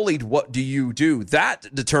being bullied, what do?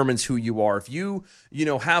 That determines who you are. If you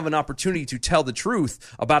have an opportunity to tell the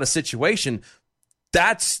truth about a situation,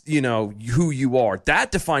 that's, who you are.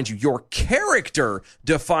 That defines you. Your character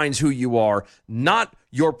defines who you are, not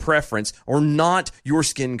your preference or not your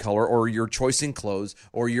skin color or your choice in clothes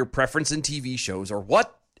or your preference in TV shows or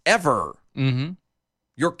whatever. Mm-hmm.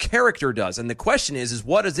 Your character does. And the question is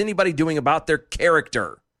what is anybody doing about their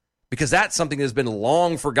character? Because that's something that's been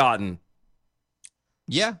long forgotten.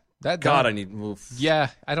 Yeah. God, I need. Yeah,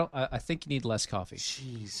 I don't. I think you need less coffee.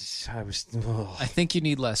 Jesus, I think you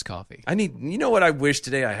need less coffee. I need. You know what? I wish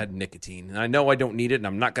today I had nicotine, and I know I don't need it, and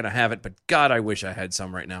I'm not going to have it. But God, I wish I had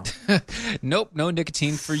some right now. Nope, no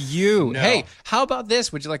nicotine for you. No. Hey, how about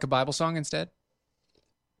this? Would you like a Bible song instead?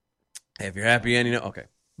 Hey, if you're happy, and okay.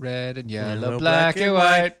 Red and yellow, black and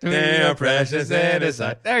white, they are precious in His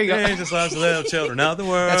sight. There you go. Jesus loves the little children of the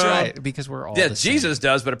world. That's right, because we're all Yeah, the same. Jesus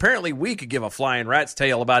does, but apparently we could give a flying rat's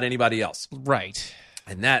tail about anybody else. Right.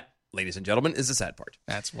 And that, ladies and gentlemen, is the sad part.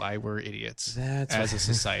 That's why we're idiots That's as why- a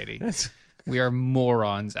society. We are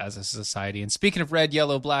morons as a society. And speaking of red,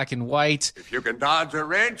 yellow, black, and white, If you can dodge a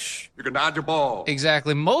wrench, you can dodge a ball.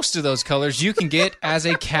 exactly, most of those colors you can get as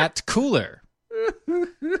a cat cooler.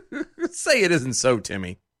 Say it isn't so,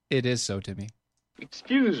 Timmy. It is so, Timmy.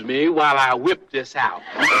 Excuse me while I whip this out.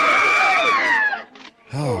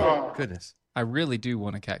 Oh, goodness. I really do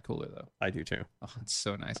want a cat cooler, though. I do too. Oh, it's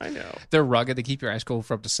so nice. I know. They're rugged. They keep your ice cold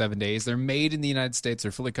for up to 7 days. They're made in the United States.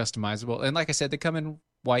 They're fully customizable. And like I said, they come in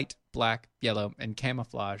white, black, yellow, and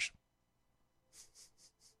camouflage.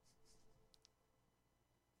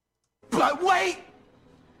 But wait,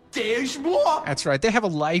 there's more. That's right. They have a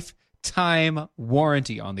lifetime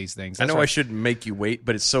warranty on these things. I That's know I right. shouldn't make you wait,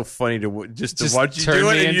 but it's so funny to just watch you turn do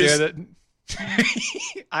it. me And and you do just, it.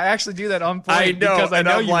 I actually do that on point. I know, because I and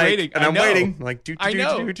know I'm you're like, waiting. and I I'm know. waiting. Like, I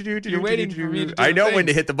know. You're waiting for me to do I the know thing. when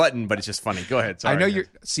to hit the button, but it's just funny. Go ahead. Sorry. I know you're.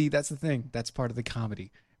 See, that's the thing. That's part of the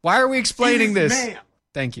comedy. Why are we explaining this? Man.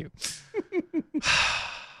 Thank you.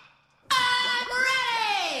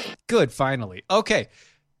 Good, finally. Okay.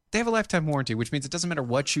 They have a lifetime warranty, which means it doesn't matter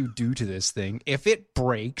what you do to this thing. If it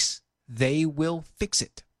breaks, they will fix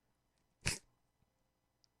it.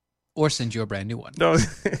 Or send you a brand new one. No,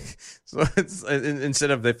 so it's, instead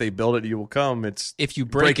of if they build it, you will come. It's If you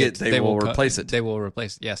break it, they will replace it. They will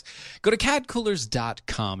replace it, yes. Go to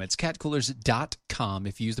catcoolers.com. It's catcoolers.com.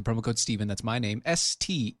 If you use the promo code Steven, that's my name,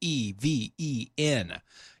 STEVEN.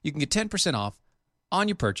 You can get 10% off on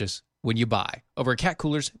your purchase when you buy over at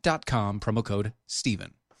catcoolers.com, promo code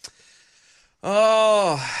Steven.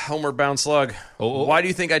 Oh, homeward bound slug. Oh. Why do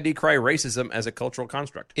you think I decry racism as a cultural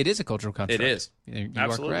construct? It is a cultural construct. It is. You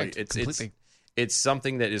Absolutely. are correct. Completely. It's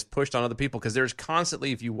something that is pushed on other people because there's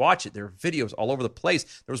constantly, if you watch it, there are videos all over the place.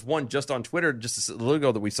 There was one just on Twitter just a little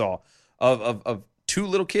ago that we saw of two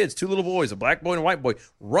little kids, two little boys, a black boy and a white boy,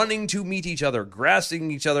 running to meet each other,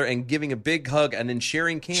 grasping each other, and giving a big hug, and then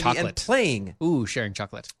sharing candy and Chocolate. playing. Ooh, sharing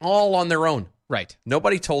chocolate. All on their own. Right.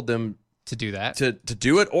 Nobody told them to do that. to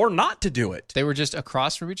do it or not to do it. They were just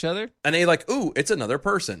across from each other. And they like, ooh, it's another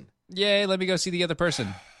person. Yay, let me go see the other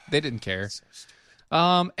person. They didn't care.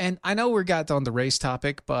 And I know we got on the race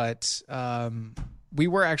topic, but we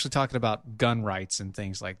were actually talking about gun rights and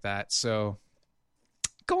things like that. So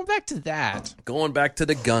going back to that. Going back to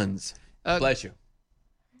the guns. Bless you.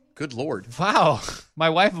 Good Lord. Wow. My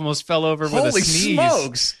wife almost fell over with a Holy sneeze.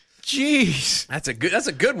 smokes. Jeez. That's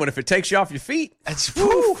a good one if it takes you off your feet. That's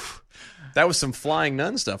whew. That was some flying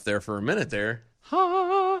nun stuff there for a minute there.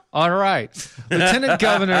 All right. Lieutenant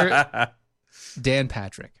Governor Dan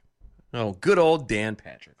Patrick. Oh, good old Dan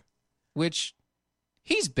Patrick. Which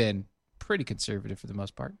he's been pretty conservative for the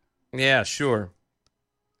most part. Yeah, sure.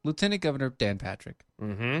 Lieutenant Governor Dan Patrick.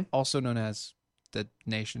 Mm-hmm. Also known as the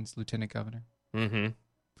nation's lieutenant governor. Mm-hmm.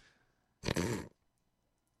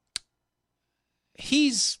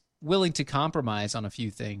 He's willing to compromise on a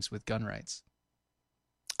few things with gun rights.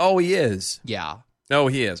 Oh, he is. Yeah. Oh,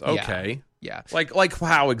 he is. Okay. Yeah. Like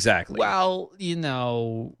how exactly? Well, saying,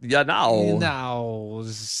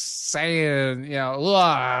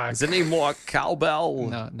 look. Is it any more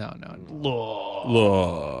cowbell? No.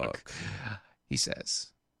 Look. He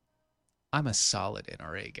says, I'm a solid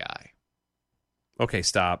NRA guy. Okay,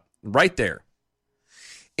 stop. Right there.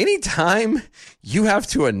 Anytime you have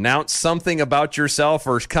to announce something about yourself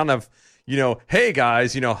or kind of, hey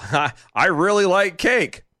guys, I really like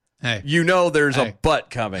cake. Hey. There's a butt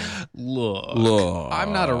coming. Look.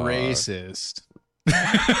 I'm not a racist.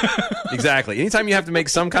 Exactly. Anytime you have to make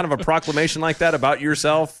some kind of a proclamation like that about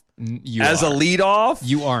yourself as a leadoff.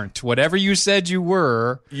 You aren't. Whatever you said you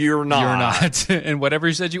were. You're not. You're not. And whatever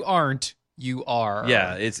you said you aren't, you are.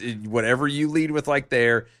 Yeah. Whatever you lead with like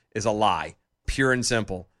there is a lie. Pure and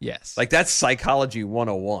simple. Yes. Like that's psychology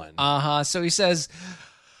 101. Uh-huh. So he says,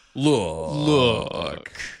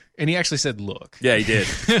 look. And he actually said, look. Yeah, he did.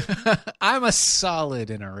 I'm a solid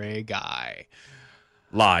NRA guy.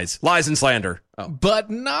 Lies and slander. Oh. But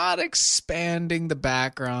not expanding the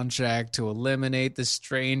background check to eliminate the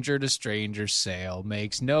stranger-to-stranger sale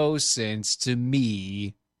makes no sense to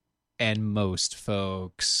me and most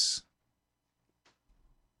folks.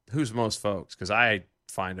 Who's most folks? Because I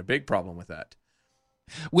find a big problem with that.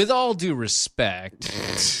 With all due respect,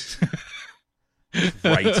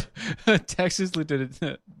 right? Texas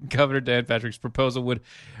Lieutenant Governor Dan Patrick's proposal would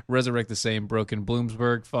resurrect the same broken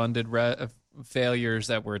Bloomberg-funded failures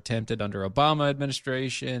that were attempted under Obama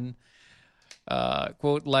administration.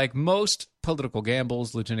 Quote, like most political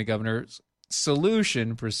gambles, Lieutenant Governor's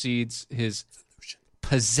solution precedes his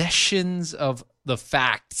possessions of the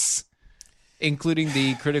facts, including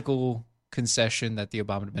the critical concession that the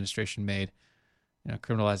Obama administration made.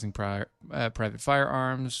 Criminalizing private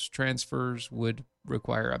firearms transfers would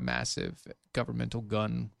require a massive governmental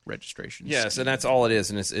gun registration. Yes, scheme. and that's all it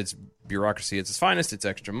is. And it's bureaucracy. It's its finest. It's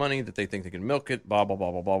extra money that they think they can milk it. Blah, blah,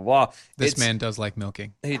 blah, blah, blah, blah. This man does like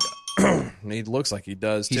milking. He looks like he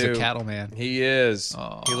does, He's too. a cattle man. He is.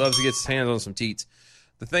 Oh. He loves to get his hands on some teats.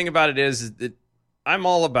 The thing about it is that I'm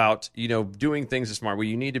all about, doing things the smart way.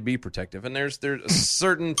 You need to be protective. And there's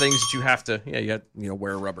certain things that you have to,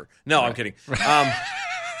 wear rubber. No, right. I'm kidding.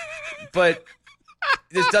 But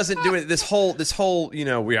this doesn't do it. This whole,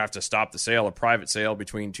 we have to stop the sale, a private sale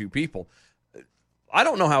between two people. I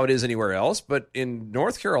don't know how it is anywhere else, but in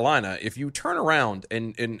North Carolina, if you turn around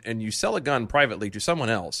and you sell a gun privately to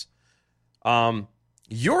someone else,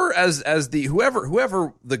 you're as the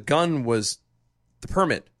whoever the gun was, the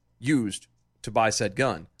permit used to buy said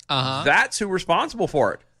gun. That's who's responsible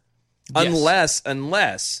for it. Yes.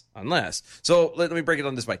 Unless. So let me break it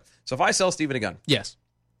down this way. So if I sell Steven a gun. Yes.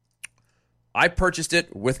 I purchased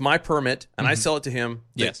it with my permit and I sell it to him.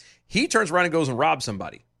 Yes. He turns around and goes and robs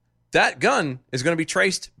somebody. That gun is going to be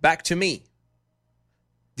traced back to me.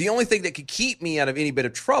 The only thing that could keep me out of any bit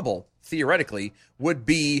of trouble, theoretically, would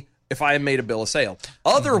be if I made a bill of sale.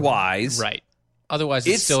 Otherwise. Right. Otherwise,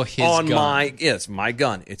 it's still his on gun. It's my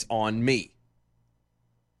gun. It's on me.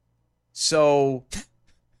 So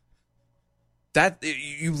that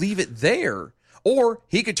you leave it there. Or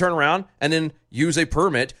he could turn around and then use a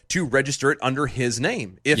permit to register it under his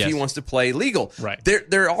name if he wants to play legal. Right.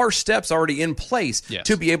 There are steps already in place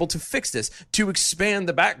to be able to fix this. To expand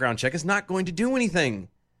the background check is not going to do anything.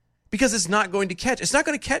 Because it's not going to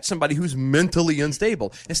catch somebody who's mentally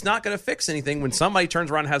unstable. It's not going to fix anything when somebody turns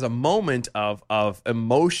around and has a moment of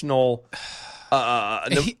emotional,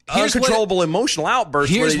 uncontrollable emotional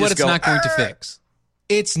outburst. Here's what it's not going to fix.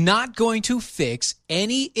 It's not going to fix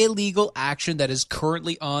any illegal action that is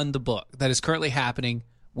currently on the book, that is currently happening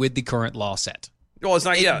with the current law set. Well, it's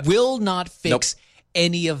not yet. It will not fix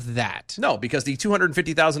any of that. No, because the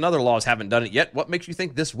 250,000 other laws haven't done it yet. What makes you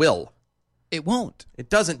think this will? It won't. It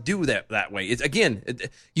doesn't do that way. It's again,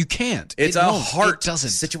 you can't. It's It a won't. heart It doesn't.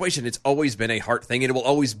 situation. It's always been a heart thing, and it will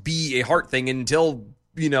always be a heart thing until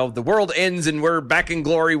the world ends and we're back in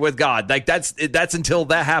glory with God. Like that's until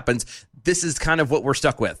that happens. This is kind of what we're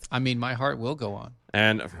stuck with. I mean, my heart will go on.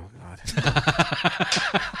 And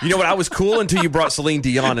you know what? I was cool until you brought Celine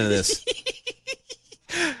Dion into this.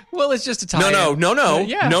 Well, it's just a tie. No.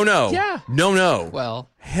 Yeah. No. Well,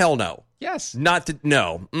 hell no. yes. No.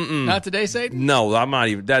 Mm-mm. Not today, Satan. No, I'm not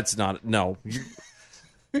even. That's not. No.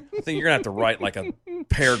 I think you're gonna have to write like a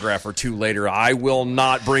paragraph or two later. I will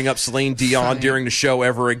not bring up Celine Dion during the show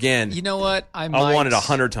ever again. You know what? I want it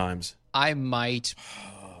 100 times. I might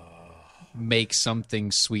make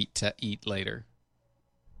something sweet to eat later.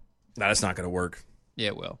 No, that's not gonna work. Yeah,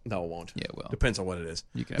 it will. No, it won't. Yeah, it will. Depends on what it is.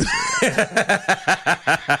 You can have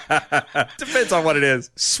Depends on what it is.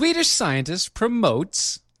 Swedish scientist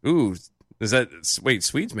promotes. Ooh, is that wait?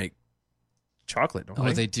 Swedes make chocolate, don't Oh,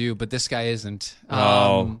 they? they do, but this guy isn't.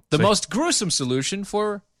 Oh, the so- most gruesome solution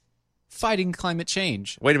for fighting climate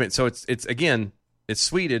change. Wait a minute. So it's again, it's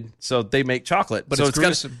sweeted, so they make chocolate, But so it's got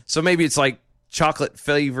gruesome. so maybe it's like chocolate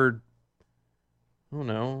flavored. I don't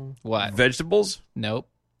know What? vegetables, Nope.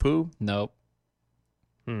 poo. Nope.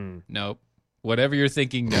 Nope. Whatever you're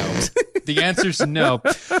thinking, no. The answer's no.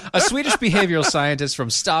 A Swedish behavioral scientist from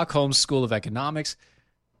Stockholm School of Economics.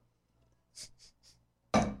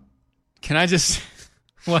 Can I just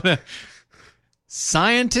what a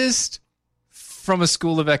scientist from a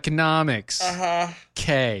school of economics?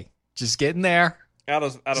 Okay, just getting there. Out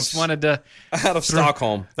of Just wanted to out of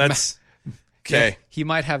Stockholm. That's okay. He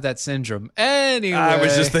might have that syndrome. Anyway, I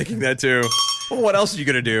was just thinking that too. Well, what else are you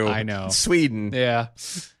gonna do? I know. Sweden. Yeah,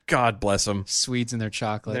 God bless them. Swedes and their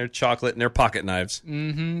chocolate. Their chocolate and their pocket knives.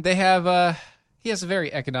 They have. He has a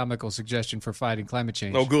very economical suggestion for fighting climate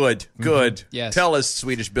change. Oh, good. Yes. Tell us,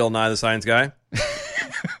 Swedish Bill Nye the Science Guy.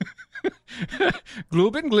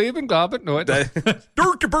 Globen, gleben, globen. No,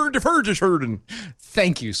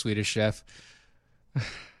 Thank you, Swedish chef.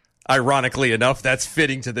 Ironically enough, that's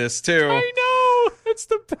fitting to this too. I know. It's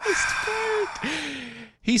the best part.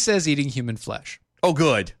 He says eating human flesh. Oh,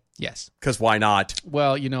 good. Yes. Because why not?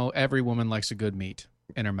 Well, every woman likes a good meat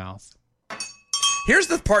in her mouth. Here's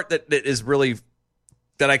the part that is really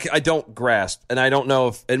that I don't grasp, and I don't know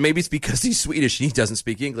if, and maybe it's because he's Swedish and he doesn't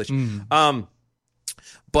speak English.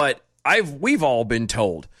 But we've all been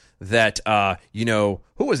told that who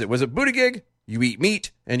was it? Was it Buttigieg? You eat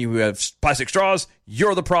meat and you have plastic straws.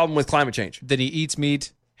 You're the problem with climate change. That he eats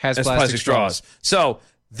meat, has As plastic straws. So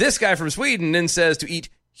this guy from Sweden then says to eat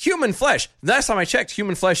human flesh. Last time I checked,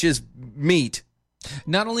 human flesh is meat.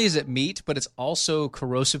 Not only is it meat, but it's also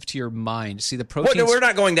corrosive to your mind. See, the Well, proteins... no, we're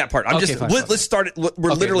not going that part. I'm Okay, just fine, let's start it. We're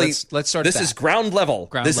Okay, literally let's start This that. is ground level.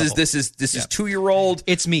 This is 2-year-old.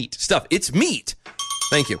 It's meat. Stuff. It's meat.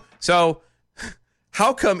 Thank you. So,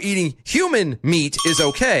 how come eating human meat is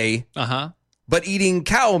okay, but eating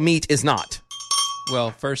cow meat is not?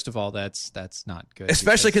 Well, first of all, that's not good.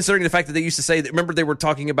 Especially considering the fact that they used to say that. Remember, they were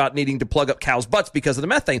talking about needing to plug up cows' butts because of the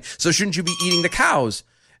methane. So, shouldn't you be eating the cows?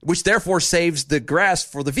 Which therefore saves the grass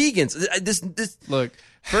for the vegans. This Look,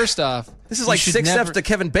 first off, this is like 6 steps to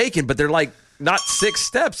Kevin Bacon, but they're like not 6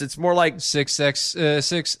 steps. It's more like six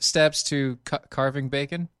steps to carving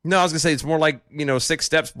bacon. No, I was gonna say it's more like 6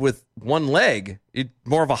 steps with one leg.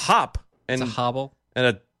 More of a hop and It's a hobble and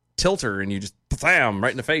a tilter, and you just bam right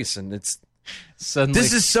in the face, and it's suddenly.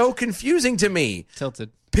 This is so confusing to me. Tilted.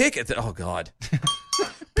 Pick it. Oh God,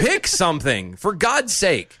 pick something for God's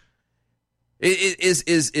sake.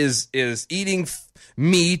 Is eating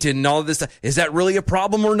meat and all of this stuff, is that really a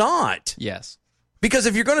problem or not? Yes. Because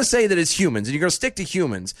if you're going to say that it's humans and you're going to stick to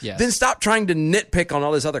humans, then stop trying to nitpick on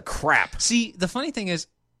all this other crap. See, the funny thing is,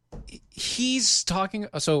 he's talking.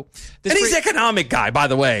 So, and he's an economic guy, by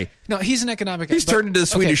the way. No, he's an economic guy. He's turned into the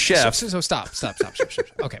Swedish chef. So stop.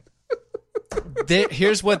 Okay.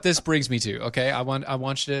 Here's what this brings me to. Okay, I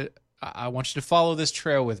want you to follow this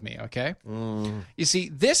trail with me. Okay. You see,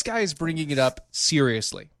 this guy is bringing it up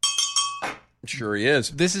seriously. Sure, he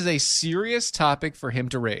is. This is a serious topic for him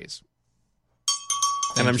to raise.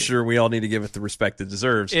 And I'm sure we all need to give it the respect it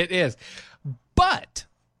deserves. It is. But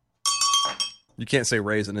you can't say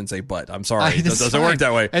raise and then say but. I'm sorry. It doesn't work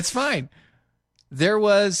that way. It's fine. There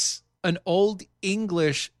was an old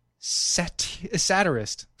English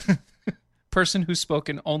satirist, person who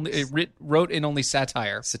wrote in only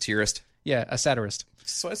satire. Satirist. Yeah, a satirist.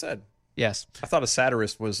 That's what I said. Yes. I thought a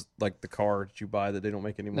satirist was like the car that you buy that they don't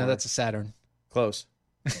make anymore. No, that's a Saturn. Close.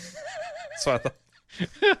 That's what I thought.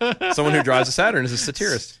 Someone who drives a Saturn is a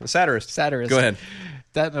satirist. A satirist. Satirist. Go ahead.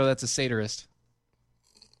 That's a satirist.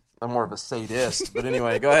 I'm more of a sadist. But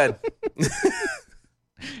anyway, go ahead.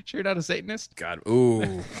 Sure you're not a Satanist? God,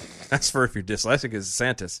 ooh, that's for if you're dyslexic is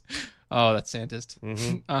Santis. Oh, that's Santist.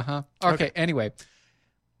 Mm-hmm. Uh-huh. Okay, anyway.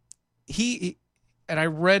 And I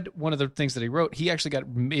read one of the things that he wrote. He actually got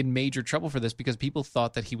in major trouble for this because people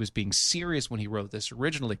thought that he was being serious when he wrote this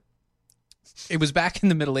originally. It was back in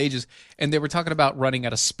the Middle Ages, and they were talking about running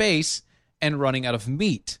out of space and running out of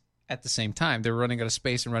meat at the same time. They were running out of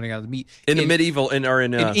space and running out of meat. In the medieval, in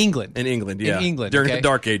England. In England, yeah. In England. During okay? the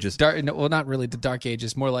Dark Ages. Well, not really the Dark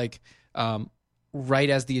Ages. More like right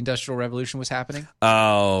as the Industrial Revolution was happening.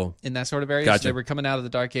 Oh. In that sort of area. Gotcha. So they were coming out of the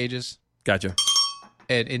Dark Ages. Gotcha.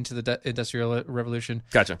 And into the Industrial Revolution.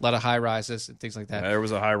 Gotcha. A lot of high rises and things like that. There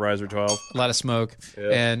was a high riser 12. A lot of smoke. Yeah.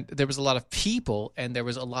 And there was a lot of people, and there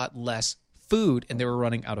was a lot less food, and they were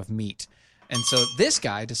running out of meat. And so this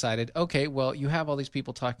guy decided, okay, well, you have all these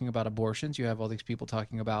people talking about abortions. You have all these people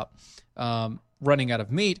talking about running out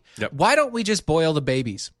of meat. Yep. Why don't we just boil the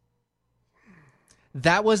babies?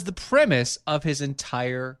 That was the premise of his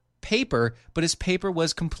entire paper, but his paper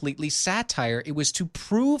was completely satire. It was to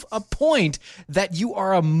prove a point that you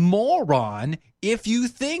are a moron if you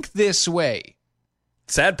think this way.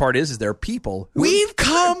 Sad part is there are people who... We've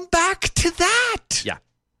come back to that. Yeah.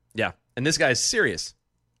 Yeah. And this guy's serious.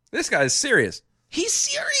 This guy is serious. He's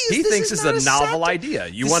serious. He thinks this is a novel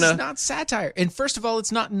idea. This is not satire. And first of all,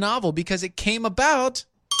 it's not novel because it came about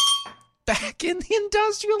back in the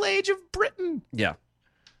industrial age of Britain. Yeah.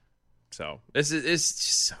 So, it's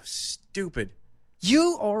just so stupid.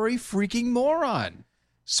 You are a freaking moron.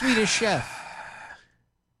 Swedish chef.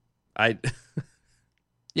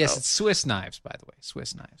 Yes, it's Swiss knives, by the way.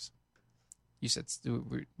 Swiss knives. You said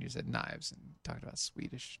knives and talked about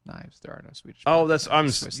Swedish knives. There are no Swedish. Oh,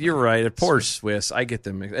 knives. You're right. Of course, Swiss. I get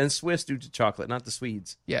them mixed. And Swiss do chocolate, not the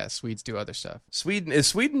Swedes. Yeah, Swedes do other stuff. Is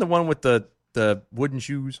Sweden the one with the wooden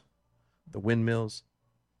shoes, the windmills?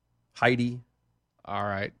 Heidi. All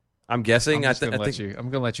right. I'm guessing. I'm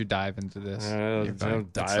gonna let you dive into this.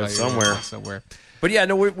 Dive somewhere. But yeah,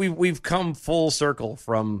 no, we've come full circle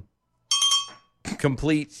from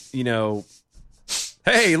complete.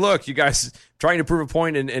 Hey, look, you guys trying to prove a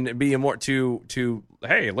point and be more to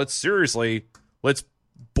hey, let's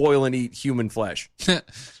boil and eat human flesh.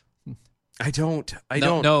 I don't.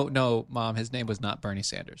 No, Mom. His name was not Bernie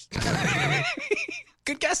Sanders.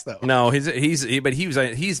 Good guess though. No, he's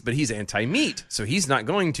anti-meat, so he's not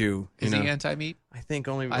going to. Is he anti-meat? I think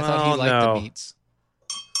only. I thought he liked the meats.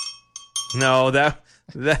 No, that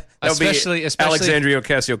would especially be Alexandria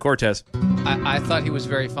Ocasio-Cortez. I thought he was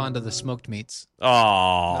very fond of the smoked meats.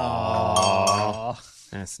 Oh,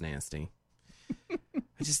 that's nasty.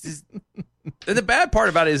 The bad part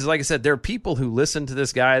about it is, like I said, there are people who listen to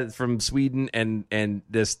this guy from Sweden and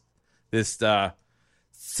this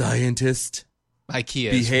scientist,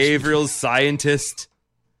 IKEA behavioral scientist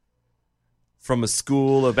from a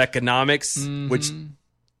school of economics, which,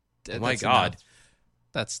 oh my God,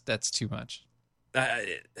 enough. That's too much.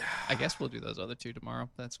 I guess we'll do those other two tomorrow.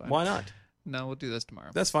 That's fine. Why not? No, we'll do this tomorrow.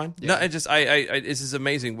 That's fine. Yeah. No, this is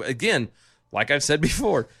amazing. Again, like I've said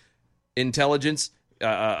before, intelligence,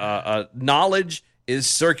 knowledge is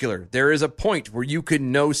circular. There is a point where you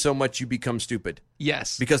can know so much you become stupid.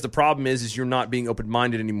 Yes. Because the problem is you're not being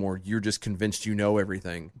open-minded anymore. You're just convinced you know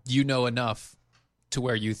everything. You know enough to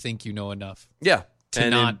where you think you know enough. Yeah.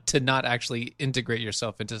 To not actually integrate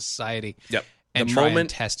yourself into society. Yep. And and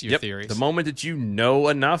test your theories. The moment that you know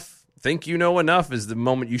enough, think you know enough, is the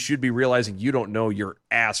moment you should be realizing you don't know your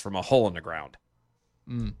ass from a hole in the ground.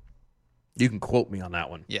 Mm. You can quote me on that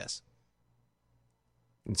one. Yes.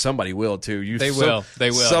 And somebody will too. They will.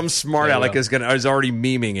 Some smart aleck is already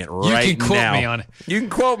memeing it right now. You can quote me on it. You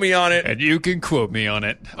can quote me on it. And you can quote me on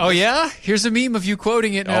it. Oh yeah? Here's a meme of you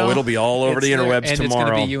quoting it now. Oh, it'll be all over the interwebs and tomorrow.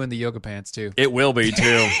 It's going to be you in the yoga pants too. It will be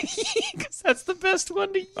too. Because that's the best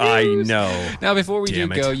one to use. I know. Now, before we Damn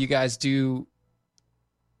go, it. you guys do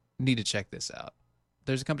need to check this out.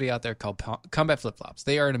 There's a company out there called Combat Flip Flops.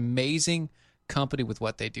 They are an amazing company with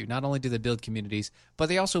what they do. Not only do they build communities, but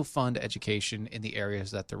they also fund education in the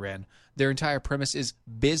areas that they're in. Their entire premise is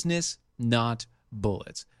business, not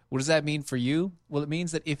bullets. What does that mean for you? Well, it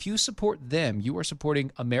means that if you support them, you are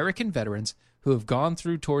supporting American veterans who have gone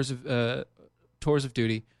through tours of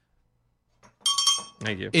duty.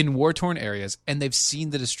 Thank you. In war-torn areas, and they've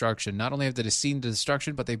seen the destruction. Not only have they seen the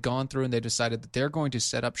destruction, but they've gone through and they've decided that they're going to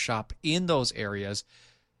set up shop in those areas,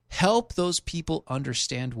 help those people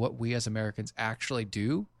understand what we as Americans actually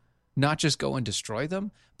do, not just go and destroy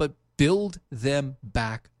them, but build them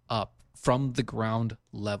back up from the ground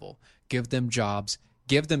level. Give them jobs,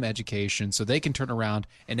 give them education so they can turn around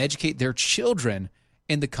and educate their children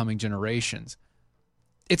in the coming generations.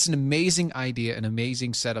 It's an amazing idea, an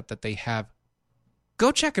amazing setup that they have.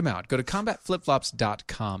 Go check them out. Go to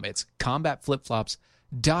combatflipflops.com. It's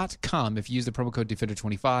combatflipflops.com. If you use the promo code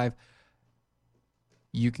Defender25,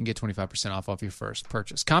 you can get 25% off your first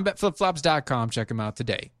purchase. Combatflipflops.com. Check them out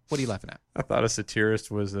today. What are you laughing at? I thought a satirist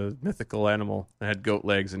was a mythical animal that had goat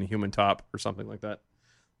legs and a human top or something like that.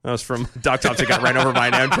 That was from Doc Thompson got ran over by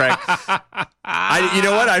an Amtrak. You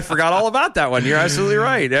know what? I forgot all about that one. You're absolutely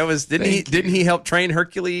right. That was didn't he help train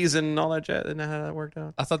Hercules and all that jazz? Isn't that how that worked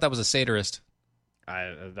out? I thought that was a satirist.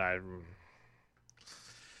 Doc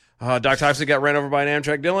Thompson got ran over by an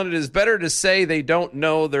Amtrak. Dylan, it is better to say they don't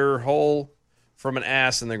know their hole from an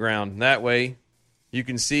ass in the ground. That way, you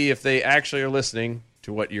can see if they actually are listening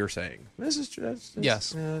to what you're saying. This is true.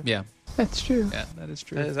 Yes. Yeah. That's true. Yeah, that is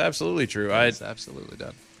true. That is absolutely true. That's absolutely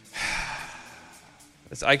done.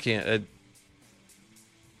 I can't. That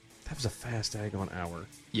was a fast daggone hour.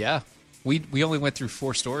 Yeah. We only went through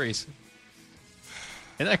 4 stories.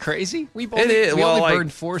 Isn't that crazy? We It is. only Well,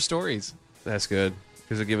 burned 4 stories. That's good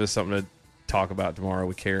because it'll give us something to talk about tomorrow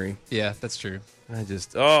with Carrie. Yeah, that's true.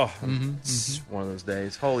 It's one of those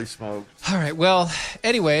days. Holy smoke. All right. Well,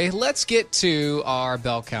 anyway, let's get to our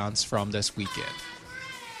bell counts from this weekend.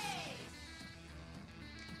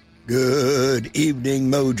 Good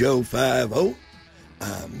evening, Mojo 50.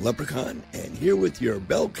 I'm Leprechaun, and here with your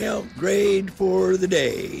bell count grade for the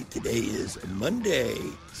day. Today is Monday,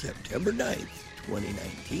 September 9th,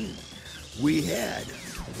 2019. We had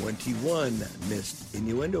 21 missed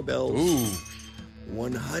innuendo bells. Ooh.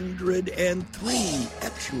 103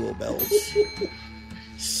 actual bells.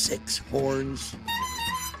 6 horns.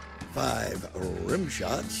 5 rim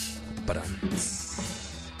shots.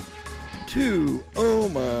 2 oh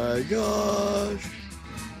my gosh.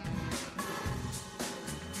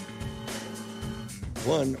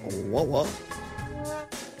 1 wah-wah.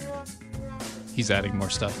 He's adding more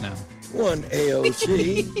stuff now. 1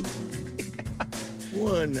 AOC.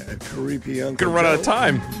 1 creepy Uncle Gonna run out of Joe.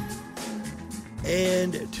 time.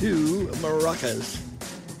 And 2 maracas.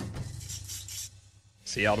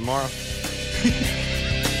 See y'all tomorrow.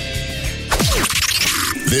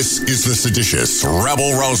 This is the seditious,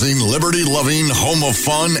 rabble-rousing, liberty-loving, home of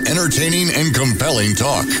fun, entertaining, and compelling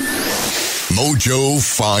talk. Mojo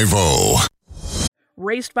 50.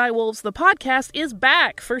 Raised by Wolves, the podcast, is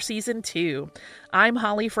back for season 2. I'm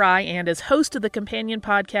Holly Fry, and as host of the companion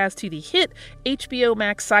podcast to the hit HBO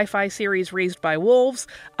Max sci-fi series Raised by Wolves,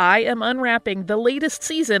 I am unwrapping the latest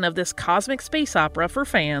season of this cosmic space opera for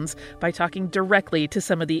fans by talking directly to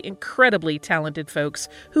some of the incredibly talented folks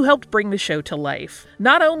who helped bring the show to life.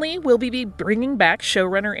 Not only will we be bringing back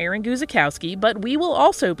showrunner Aaron Guzikowski, but we will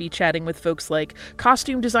also be chatting with folks like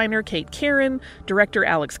costume designer Kate Karen, director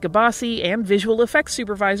Alex Gabassi, and visual effects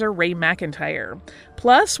supervisor Ray McIntyre.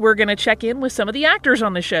 Plus, we're going to check in with some of the actors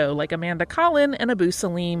on the show, like Amanda Collin and Abu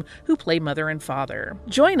Salim, who play mother and father.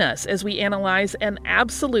 Join us as we analyze an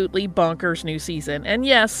absolutely bonkers new season. And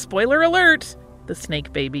yes, spoiler alert, the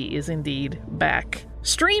Snake Baby is indeed back.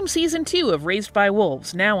 Stream Season 2 of Raised by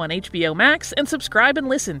Wolves now on HBO Max, and subscribe and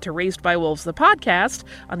listen to Raised by Wolves the podcast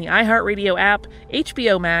on the iHeartRadio app,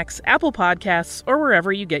 HBO Max, Apple Podcasts, or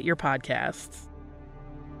wherever you get your podcasts.